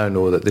I now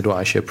know that they don't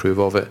actually approve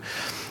of it.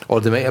 Or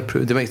they might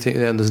approve, they might think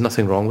there's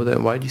nothing wrong with it.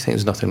 Why do you think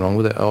there's nothing wrong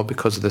with it? Oh,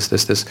 because of this.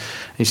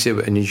 And you say,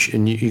 and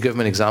you give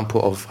them an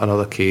example of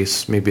another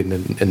case, maybe in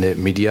the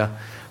media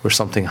where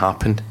something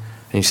happened,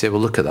 and you say,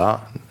 well, look at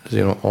that.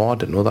 You know, oh, I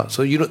didn't know that.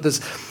 So you know,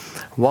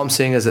 what I'm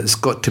saying is, it's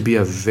got to be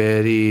a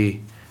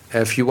very,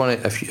 if you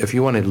want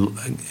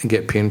to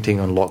get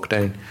parenting on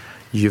lockdown,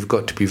 you've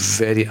got to be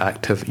very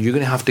active. You're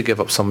going to have to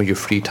give up some of your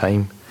free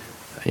time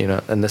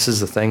And this is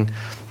the thing.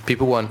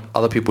 People want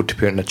other people to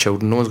parent their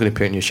children. No one's going to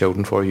parent your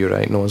children for you,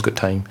 right? No one's got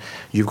time.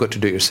 You've got to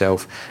do it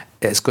yourself.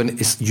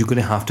 You're going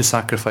to have to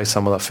sacrifice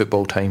some of that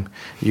football time.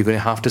 You're going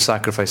to have to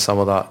sacrifice some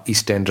of that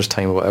EastEnders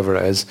time or whatever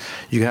it is.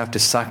 You're going to have to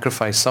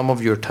sacrifice some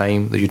of your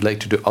time that you'd like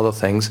to do other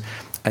things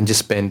and just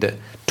spend it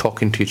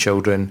talking to your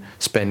children,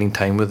 spending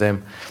time with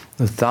them.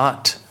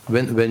 That,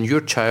 when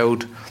your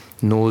child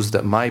knows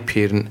that my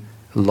parent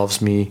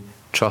loves me,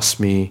 trusts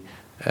me,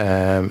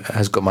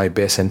 has got my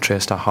best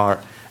interest at heart,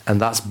 and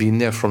that's been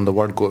there from the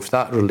word go. If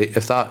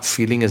that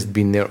feeling has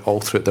been there all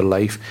throughout their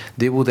life,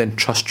 they will then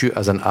trust you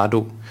as an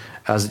adult.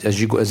 As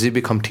they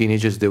become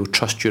teenagers, they will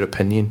trust your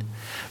opinion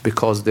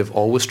because they've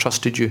always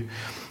trusted you.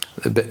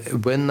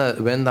 But when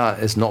that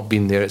has not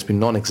been there, it's been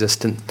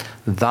non-existent.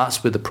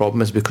 That's where the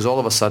problem is, because all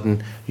of a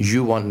sudden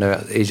you want now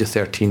at the age of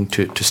 13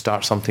 to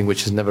start something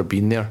which has never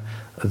been there.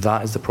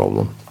 That is the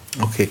problem.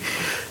 Okay.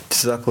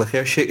 Jazakallah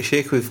khair.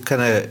 Sheikh, we've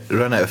kind of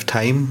run out of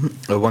time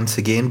once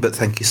again, but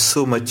thank you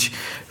so much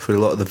for a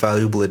lot of the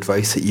valuable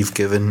advice that you've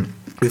given.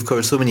 We've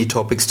covered so many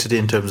topics today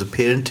in terms of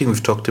parenting.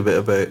 We've talked a bit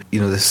about,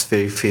 this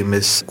very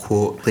famous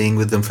quote, playing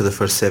with them for the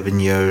first 7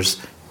 years,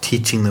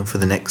 teaching them for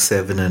the next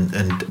 7,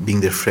 and being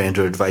their friend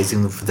or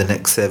advising them for the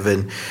next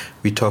 7.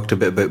 We talked a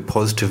bit about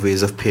positive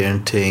ways of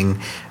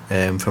parenting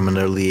from an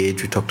early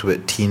age. We talked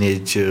about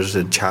teenagers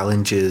and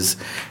challenges,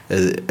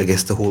 I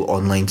guess the whole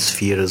online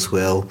sphere as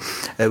well.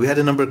 We had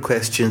a number of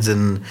questions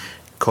and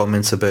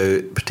comments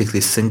about particularly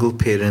single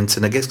parents,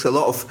 and I guess a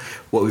lot of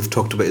what we've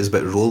talked about is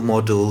about role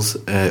models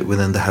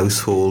within the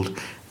household,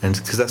 and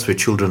because that's where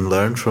children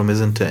learn from,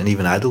 isn't it? And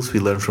even adults, we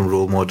learn from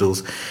role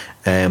models.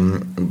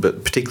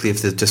 But particularly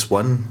if there's just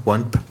one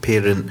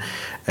parent,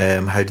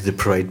 how do they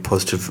provide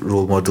positive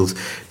role models?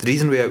 The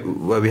reason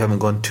why we haven't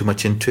gone too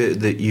much into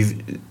it,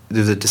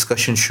 there's a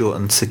discussion show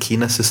on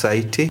Sakina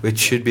Society, which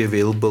should be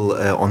available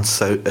on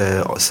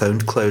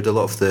SoundCloud. A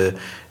lot of the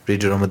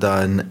Radio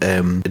Ramadan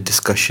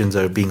discussions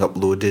are being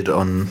uploaded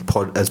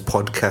as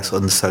podcasts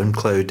on the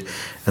SoundCloud,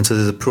 and so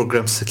there's a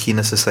program,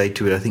 Sakina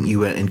Society, where I think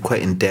you went in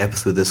quite in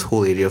depth with this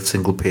whole area of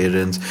single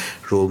parents,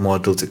 role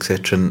models,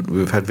 etc. And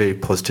we've had very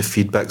positive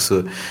feedback,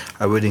 so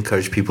I would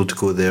encourage people to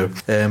go there.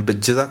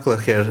 But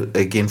Jazakallah khair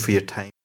again for your time.